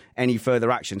have any further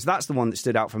actions. That's the one that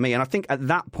stood out for me. And I think at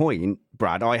that point,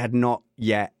 Brad, I had not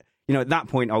yet, at that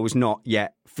point, I was not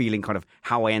yet feeling kind of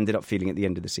how I ended up feeling at the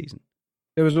end of the season.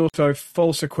 There was also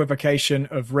false equivocation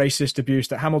of racist abuse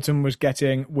that Hamilton was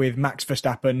getting with Max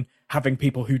Verstappen having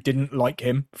people who didn't like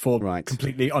him for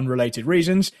completely unrelated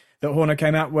reasons that Horner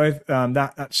came out with.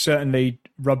 That certainly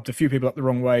rubbed a few people up the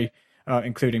wrong way,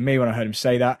 including me when I heard him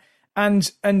say that.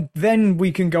 And then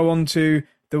we can go on to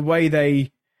the way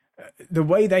they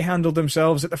handled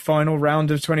themselves at the final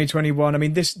round of 2021. I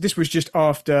mean, this was just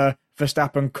after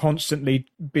Verstappen constantly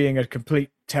being a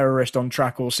complete terrorist on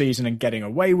track all season and getting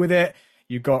away with it.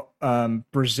 You got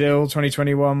Brazil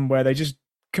 2021, where they just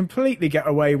completely get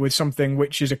away with something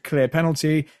which is a clear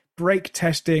penalty. Brake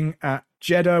testing at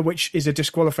Jeddah, which is a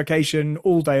disqualification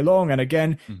all day long, and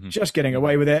again, just getting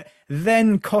away with it.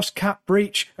 Then cost cap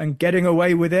breach and getting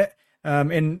away with it.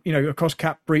 In a cost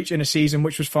cap breach in a season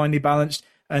which was finely balanced,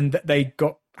 and that they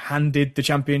got handed the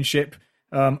championship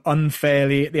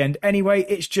unfairly at the end. Anyway,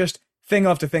 it's just thing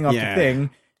after thing after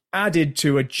thing, added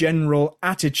to a general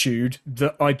attitude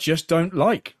that I just don't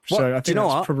like. So I think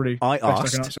that's probably I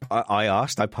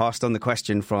passed on the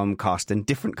question from Carsten,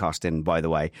 different Carsten, by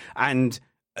the way, and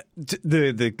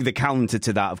The counter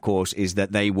to that, of course, is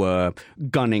that they were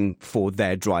gunning for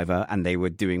their driver and they were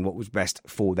doing what was best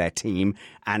for their team.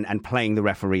 And playing the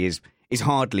referee is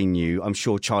hardly new. I'm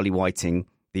sure Charlie Whiting,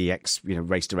 the ex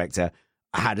race director,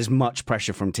 had as much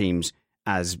pressure from teams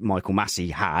as Michael Massey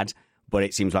had, but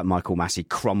it seems like Michael Massey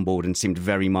crumbled and seemed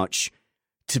very much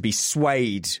to be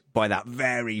swayed by that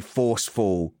very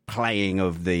forceful playing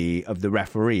of the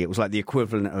referee. It was like the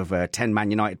equivalent of 10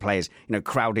 Man United players,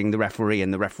 crowding the referee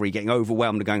and the referee getting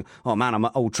overwhelmed and going, "Oh man, I'm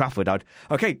at Old Trafford.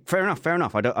 Okay, fair enough.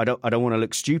 I don't want to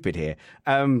look stupid here."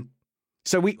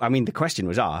 So the question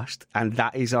was asked, and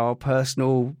that is our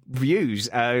personal views.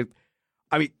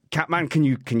 Catman, can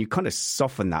you kind of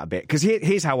soften that a bit? Because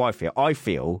here's how I feel. I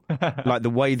feel like the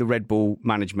way the Red Bull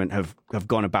management have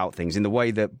gone about things in the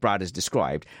way that Brad has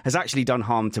described has actually done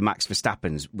harm to Max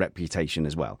Verstappen's reputation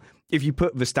as well. If you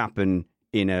put Verstappen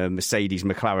in a Mercedes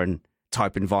McLaren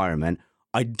type environment,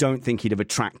 I don't think he'd have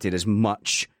attracted as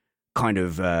much kind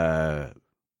of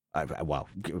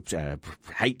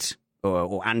hate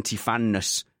or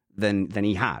anti-fanness than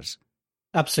he has.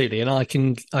 Absolutely, and I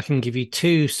can give you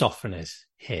two softeners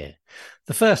here.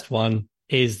 The first one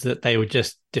is that they were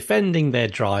just defending their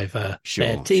driver,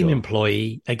 their team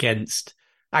employee, against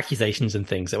accusations and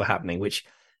things that were happening, which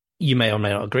you may or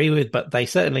may not agree with, but they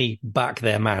certainly back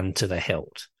their man to the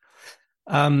hilt.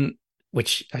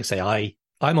 Which, like I say,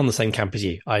 I'm on the same camp as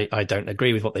you. I don't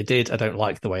agree with what they did. I don't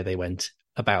like the way they went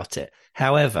about it.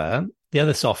 However, the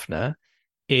other softener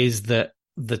is that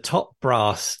the top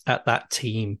brass at that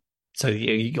team, so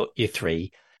you got your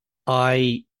three,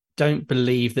 I don't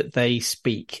believe that they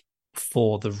speak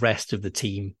for the rest of the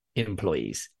team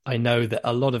employees. I know that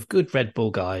a lot of good Red Bull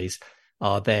guys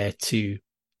are there to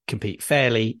compete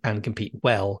fairly and compete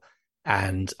well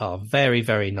and are very,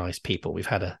 very nice people. We've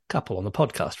had a couple on the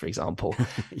podcast, for example.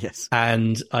 Yes.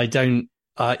 And I don't,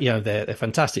 they're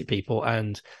fantastic people.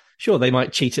 And sure, they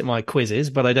might cheat at my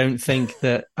quizzes, but I don't think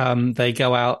that they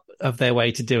go out of their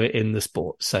way to do it in the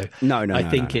sport. So I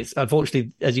think it's,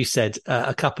 unfortunately, as you said,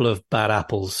 a couple of bad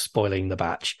apples spoiling the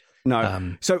batch.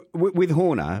 So with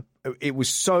Horner, it was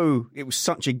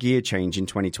such a gear change in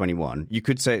 2021. You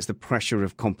could say it's the pressure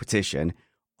of competition.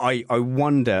 I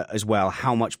wonder as well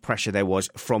how much pressure there was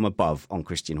from above on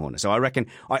Christian Horner. So I reckon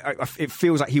it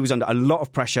feels like he was under a lot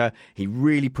of pressure. He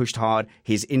really pushed hard.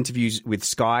 His interviews with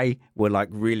Sky were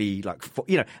really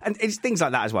and it's things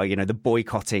like that as well. The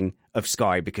boycotting of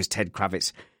Sky because Ted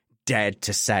Kravitz dared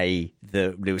to say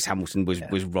that Lewis Hamilton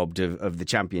was robbed of the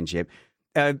championship.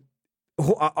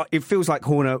 It feels like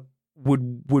Horner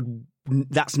would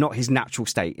that's not his natural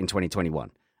state in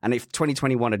 2021. And if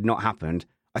 2021 had not happened,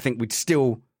 I think he'd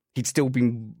still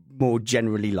be more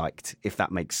generally liked, if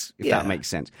that makes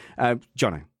sense.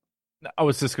 Jono? I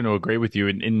was just going to agree with you.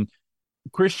 In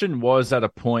Christian was at a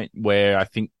point where I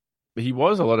think he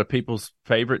was a lot of people's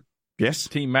favorite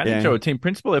team manager or team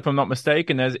principal, if I'm not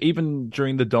mistaken, as even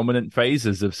during the dominant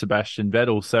phases of Sebastian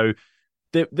Vettel. So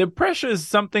the pressure is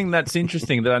something that's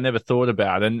interesting that I never thought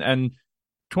about. And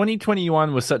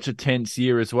 2021 was such a tense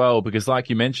year as well, because like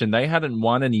you mentioned, they hadn't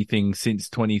won anything since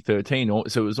 2013.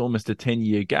 So it was almost a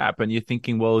 10-year gap. And you're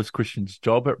thinking, well, is Christian's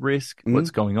job at risk?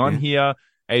 What's going on here?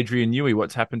 Adrian Newey,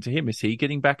 what's happened to him? Is he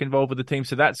getting back involved with the team?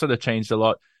 So that sort of changed a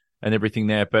lot and everything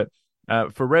there. But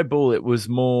for Red Bull, it was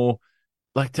more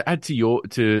like, to add to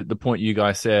the point you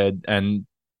guys said, and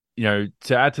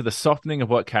to add to the softening of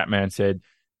what Catman said,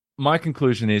 my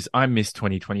conclusion is I miss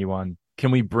 2021. Can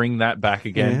we bring that back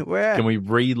again? Can we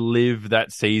relive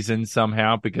that season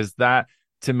somehow? Because that,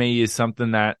 to me, is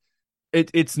something that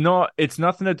it's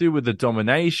nothing to do with the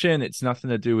domination. It's nothing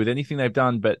to do with anything they've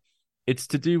done, but it's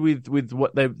to do with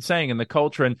what they're saying and the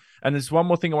culture. And there's one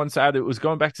more thing I want to add. It was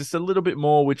going back just a little bit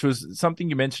more, which was something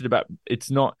you mentioned about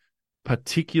it's not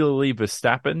particularly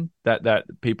Verstappen that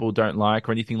people don't like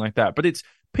or anything like that, but it's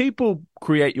people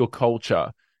create your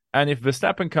culture. And if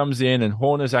Verstappen comes in and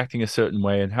Horner's acting a certain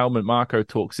way and Helmut Marko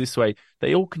talks this way,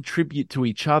 they all contribute to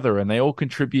each other and they all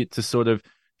contribute to sort of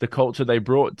the culture they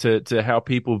brought to how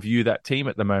people view that team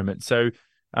at the moment. So,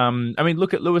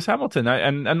 look at Lewis Hamilton,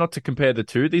 and not to compare the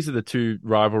two. These are the two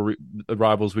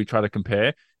rivals we try to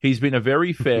compare. He's been a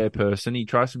very fair person. He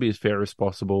tries to be as fair as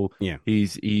possible. Yeah.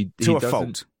 He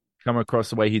doesn't come across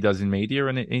the way he does in media,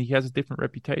 and he has a different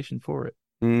reputation for it.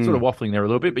 Sort of waffling there a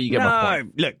little bit, but you get my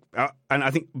point. Look, and I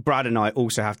think Brad and I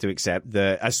also have to accept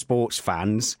that as sports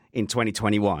fans in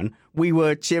 2021, we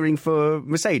were cheering for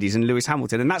Mercedes and Lewis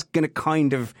Hamilton, and that's going to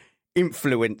kind of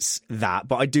influence that.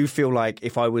 But I do feel like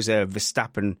if I was a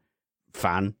Verstappen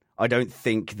fan, I don't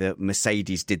think that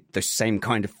Mercedes did the same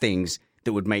kind of things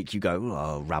that would make you go,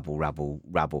 oh,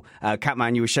 rabble.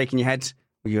 Catman, you were shaking your head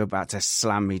Were you about to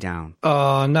slam me down?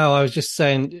 Oh, no, I was just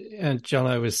saying,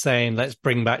 Jono was saying, let's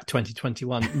bring back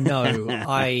 2021.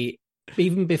 No,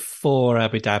 even before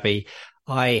Abu Dhabi,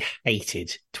 I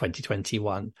hated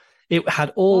 2021. It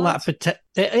had all it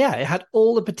had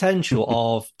all the potential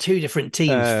of two different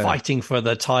teams fighting for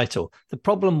the title. The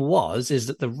problem is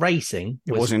that the racing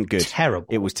wasn't good. Terrible.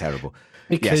 It was terrible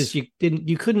because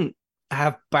you couldn't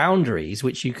have boundaries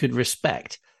which you could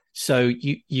respect. So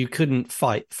you couldn't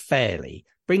fight fairly.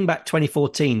 Bring back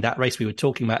 2014, that race we were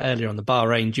talking about earlier on the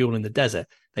Bahrain duel in the desert.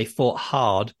 They fought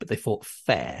hard, but they fought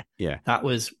fair. Yeah, that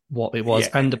was what it was.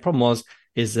 Yeah. And the problem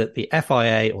is that the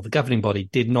FIA or the governing body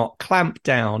did not clamp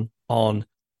down on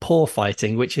poor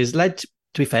fighting, which has led, to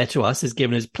be fair to us, has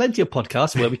given us plenty of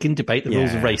podcasts where we can debate the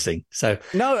rules of racing. So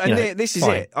no, and this is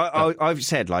it. I've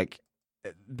said like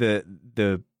the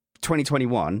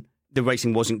 2021, the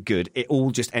racing wasn't good. It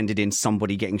all just ended in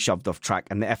somebody getting shoved off track,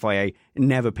 and the FIA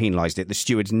never penalised it. The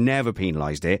stewards never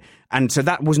penalised it, and so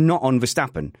that was not on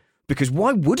Verstappen. Because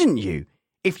why wouldn't you?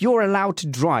 If you're allowed to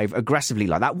drive aggressively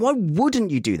like that, why wouldn't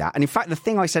you do that? And in fact, the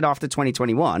thing I said after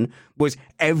 2021 was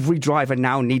every driver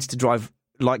now needs to drive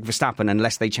like Verstappen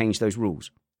unless they change those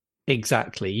rules.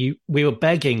 Exactly. We were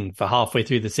begging for halfway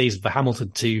through the season for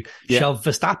Hamilton to shove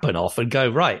Verstappen off and go,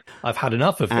 right, I've had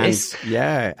enough of this.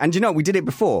 Yeah. And we did it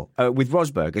before with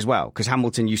Rosberg as well, because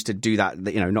Hamilton used to do that,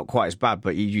 not quite as bad,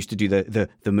 but he used to do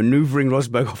the manoeuvring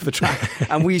Rosberg off the track.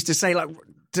 And we used to say, like,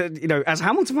 as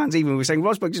Hamilton fans, even we were saying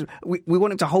Rosberg, we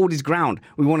want him to hold his ground.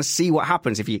 We want to see what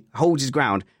happens if he holds his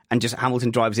ground and just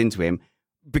Hamilton drives into him,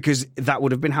 because that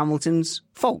would have been Hamilton's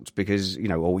fault, because,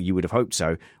 or you would have hoped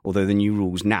so, although the new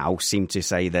rules now seem to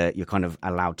say that you're kind of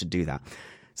allowed to do that.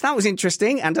 So that was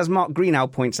interesting. And as Mark Greenhow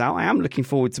points out, I am looking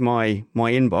forward to my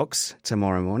inbox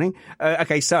tomorrow morning.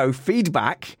 Okay, so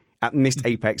feedback at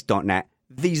missedapex.net.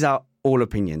 These are all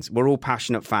opinions. We're all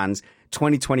passionate fans.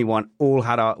 2021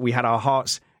 we had our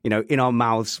hearts, in our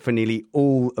mouths for nearly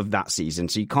all of that season.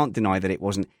 So you can't deny that it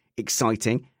wasn't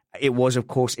exciting. It was, of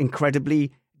course,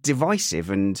 incredibly divisive,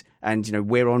 and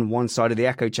we're on one side of the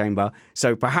echo chamber.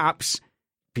 So perhaps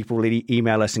people will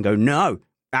email us and go, no,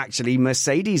 actually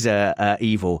Mercedes are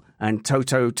evil, and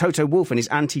Toto Wolff and his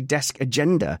anti-desk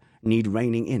agenda need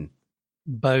reining in.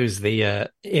 Bose, the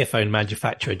earphone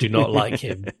manufacturer, do not like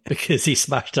him because he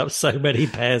smashed up so many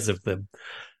pairs of them.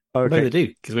 Okay. No, they do,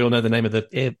 because we all know the name of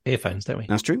the earphones, don't we?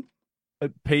 That's true.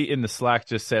 Pete in the Slack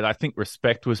just said, I think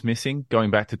respect was missing going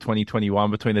back to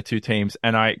 2021 between the two teams.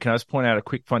 And can I just point out a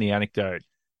quick funny anecdote?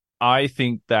 I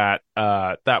think that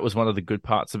that was one of the good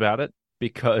parts about it,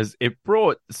 because it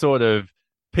brought sort of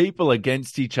people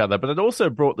against each other, but it also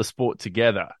brought the sport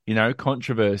together,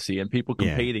 controversy and people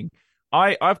competing.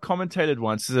 Yeah. I've commentated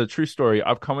once, this is a true story,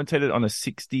 I've commentated on a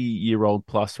 60-year-old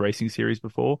plus racing series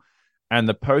before, and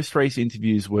the post-race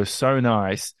interviews were so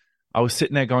nice. I was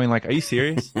sitting there going, like, are you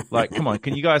serious? Like, come on,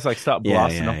 can you guys, like, start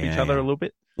blasting off each other a little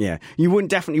bit? Yeah. You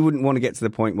definitely wouldn't want to get to the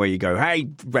point where you go, hey,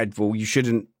 Red Bull, you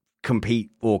shouldn't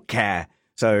compete or care.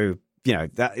 So,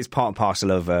 that is part and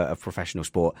parcel of professional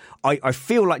sport. I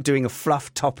feel like doing a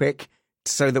fluff topic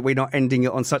so that we're not ending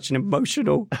it on such an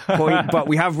emotional point, but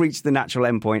we have reached the natural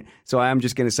end point. So I am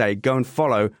just going to say, go and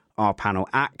follow our panel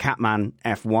at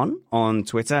CatmanF1 on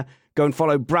Twitter. Go and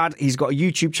follow Brad. He's got a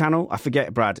YouTube channel. I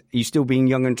forget, Brad. Are you still being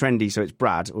young and trendy, so it's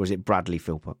Brad, or is it Bradley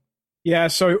Philpott? Yeah,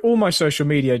 so all my social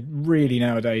media really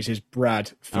nowadays is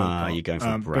Brad Philpott. You're going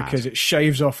for Brad. Because it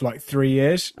shaves off like 3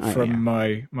 years from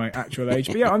my actual age.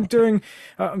 But yeah, I'm doing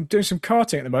some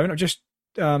karting at the moment. I've just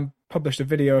published a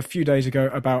video a few days ago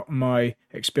about my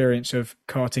experience of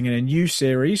karting in a new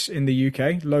series in the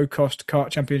UK, Low Cost Kart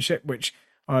Championship, which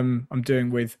I'm doing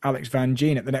with Alex Van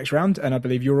Gien at the next round, and I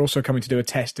believe you're also coming to do a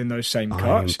test in those same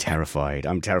karts.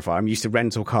 I'm terrified. I'm used to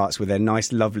rental karts with their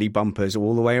nice, lovely bumpers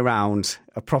all the way around.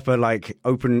 A proper, like,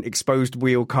 open, exposed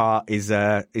wheel kart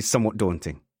is somewhat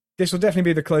daunting. This will definitely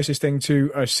be the closest thing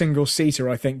to a single seater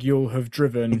I think you'll have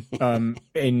driven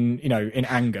in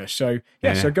anger. So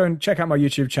so go and check out my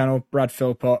YouTube channel, Brad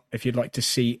Philpott, if you'd like to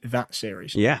see that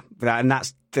series. Yeah, and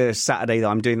that's the Saturday that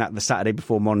I'm doing that, the Saturday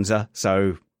before Monza.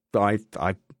 So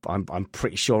I'm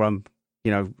pretty sure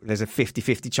there's a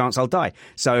 50-50 chance I'll die.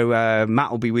 So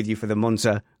Matt will be with you for the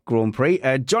Monza Grand Prix.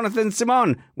 Jonathan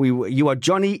Simon, you are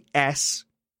Johnny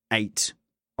S8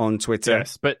 on Twitter.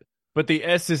 Yes, but the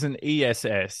S is an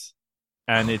ESS,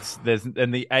 and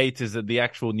the 8 is the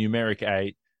actual numeric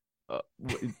 8.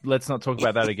 Let's not talk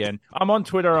about that again. I'm on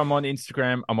Twitter. I'm on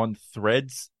Instagram. I'm on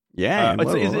Threads. Yeah,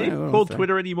 is it called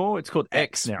Twitter anymore? It's called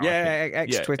X now. Yeah,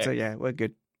 X Twitter. X. Yeah, we're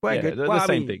good. Good. They're the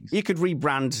same things. You could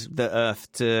rebrand the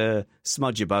Earth to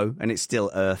Smudgebo, and it's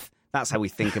still Earth. That's how we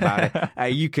think about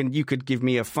it. You could give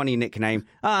me a funny nickname,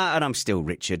 and I'm still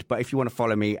Richard. But if you want to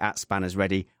follow me at Spanners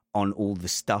Ready on all the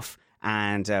stuff,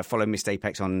 and follow Missed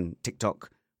Apex on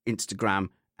TikTok, Instagram,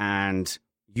 and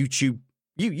YouTube.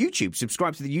 YouTube.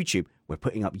 Subscribe to the YouTube. We're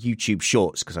putting up YouTube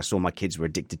Shorts because I saw my kids were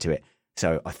addicted to it.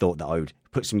 So I thought that I would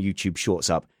put some YouTube Shorts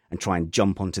up and try and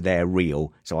jump onto their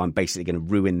reel. So I'm basically going to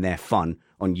ruin their fun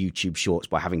on YouTube Shorts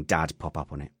by having Dad pop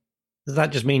up on it. Does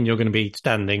that just mean you're going to be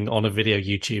standing on a video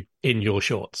YouTube in your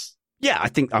shorts? Yeah,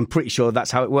 I'm pretty sure that's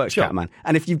how it works, sure. Catman.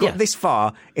 And if you've got this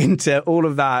far into all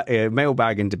of that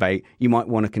mailbag and debate, you might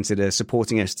want to consider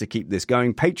supporting us to keep this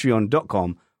going.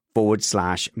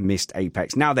 Patreon.com/Missed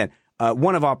Apex. Now then,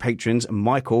 one of our patrons,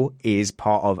 Michael, is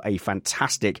part of a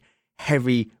fantastic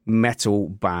heavy metal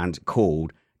band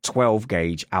called 12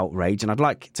 Gauge Outrage, and I'd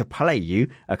like to play you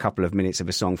a couple of minutes of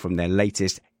a song from their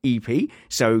latest EP.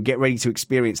 So get ready to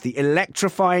experience the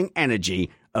electrifying energy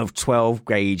of 12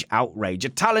 Gauge Outrage, a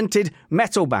talented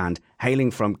metal band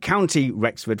hailing from County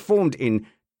Wexford, formed in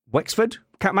Wexford?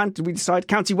 Catman, did we decide?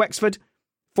 County Wexford?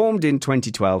 Formed in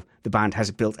 2012, the band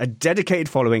has built a dedicated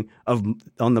following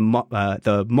on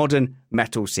the modern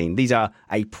metal scene. These are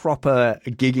a proper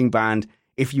gigging band.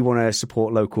 If you want to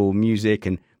support local music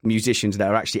and musicians that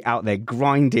are actually out there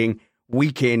grinding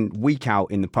week in, week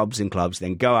out in the pubs and clubs,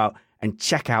 then go out and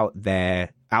check out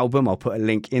their album. I'll put a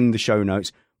link in the show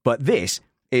notes. But this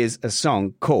is a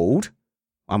song called...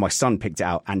 my son picked it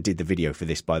out and did the video for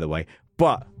this, by the way.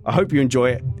 But I hope you enjoy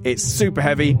it. It's super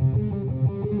heavy.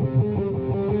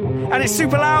 And it's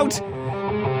super loud.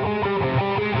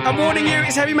 I'm warning you,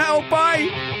 it's heavy metal. Bye.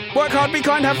 Work hard, be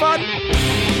kind, have fun.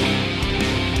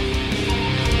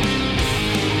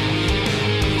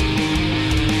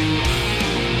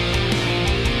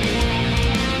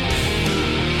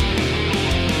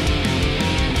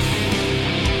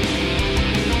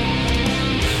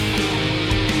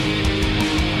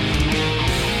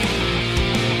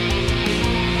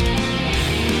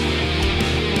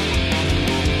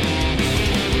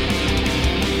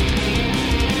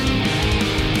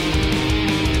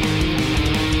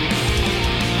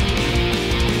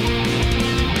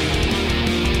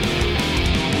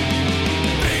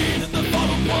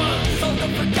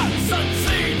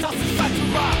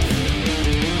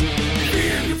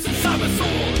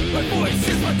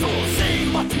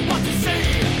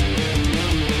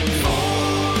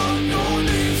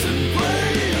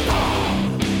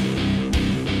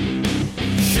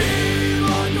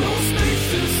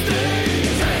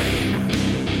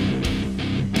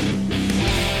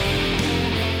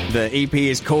 The EP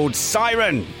is called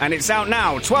Siren, and it's out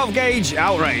now. 12 Gauge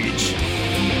Outrage.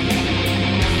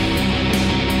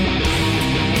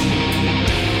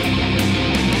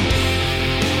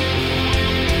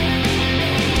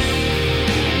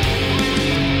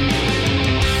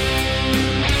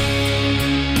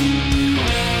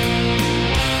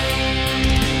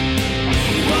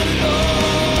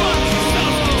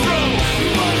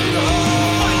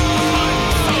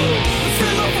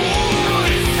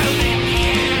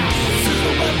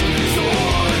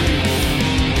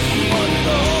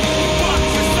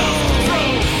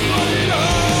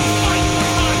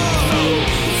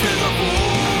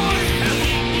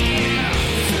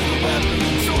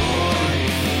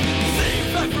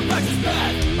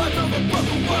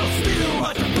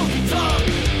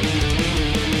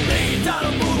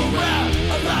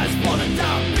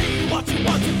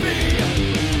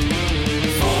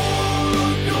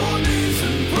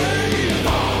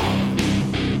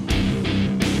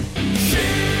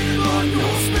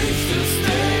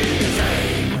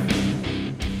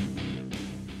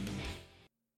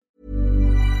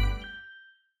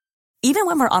 Even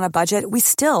when we're on a budget, we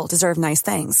still deserve nice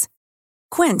things.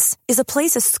 Quince is a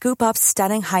place to scoop up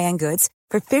stunning high-end goods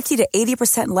for 50 to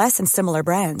 80% less than similar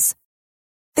brands.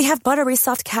 They have buttery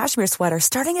soft cashmere sweaters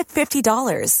starting at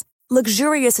 $50,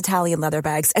 luxurious Italian leather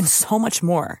bags, and so much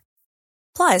more.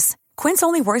 Plus, Quince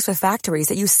only works with factories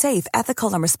that use safe,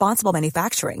 ethical, and responsible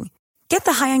manufacturing. Get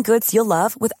the high-end goods you'll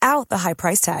love without the high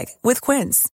price tag with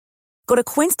Quince. Go to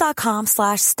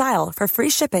quince.com/style for free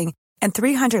shipping and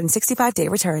 365-day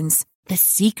returns. The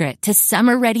secret to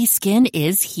summer-ready skin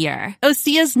is here.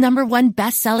 Osea's #1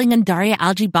 best-selling Undaria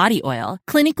Algae Body Oil,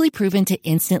 clinically proven to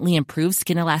instantly improve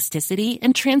skin elasticity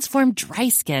and transform dry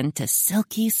skin to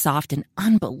silky, soft, and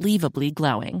unbelievably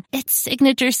glowing. Its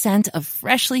signature scent of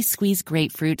freshly squeezed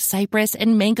grapefruit, cypress,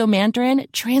 and mango mandarin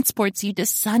transports you to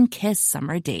sun-kissed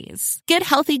summer days. Get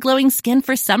healthy, glowing skin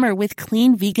for summer with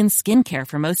clean, vegan skincare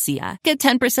from Osea. Get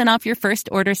 10% off your first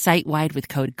order site-wide with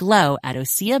code GLOW at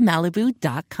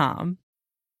OseaMalibu.com.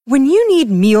 When you need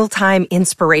mealtime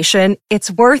inspiration, it's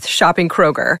worth shopping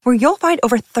Kroger, where you'll find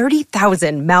over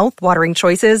 30,000 mouth-watering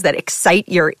choices that excite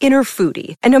your inner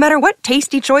foodie. And no matter what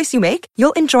tasty choice you make,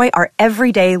 you'll enjoy our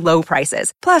everyday low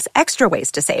prices, plus extra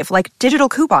ways to save, like digital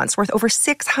coupons worth over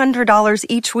 $600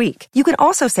 each week. You can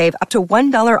also save up to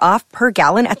 $1 off per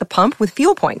gallon at the pump with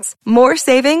fuel points. More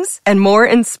savings and more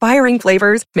inspiring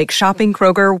flavors make shopping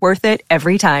Kroger worth it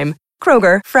every time.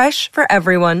 Kroger, fresh for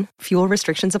everyone. Fuel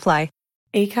restrictions apply.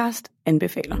 Acast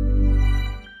anbefaler.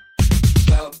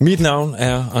 Mit navn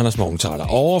er Anders Morgenthaler.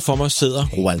 Over for mig sidder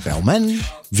Roald Bergmann.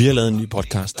 Vi har lavet en ny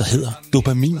podcast, der hedder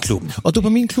Dopaminklubben. Og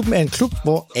Dopaminklubben er en klub,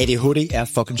 hvor ADHD er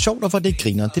fucking sjovt, og hvor det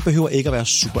griner. Det behøver ikke at være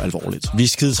super alvorligt. Vi er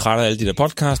skide trætte af alle de der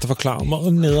podcasts, der forklarer mig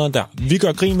og nederen der. Vi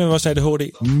gør grin med vores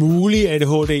ADHD. Mulig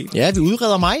ADHD. Ja, vi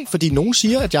udreder mig, fordi nogen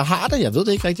siger, at jeg har det. Jeg ved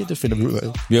det ikke rigtigt, det finder vi ud af.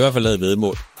 Vi har i hvert fald lavet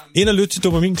væddemål. Ind og lyt til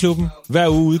Dopaminklubben. Hver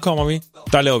uge udkommer vi.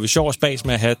 Der laver vi sjov og spas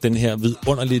med at have den her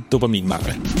vidunderlige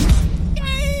dopaminmangel.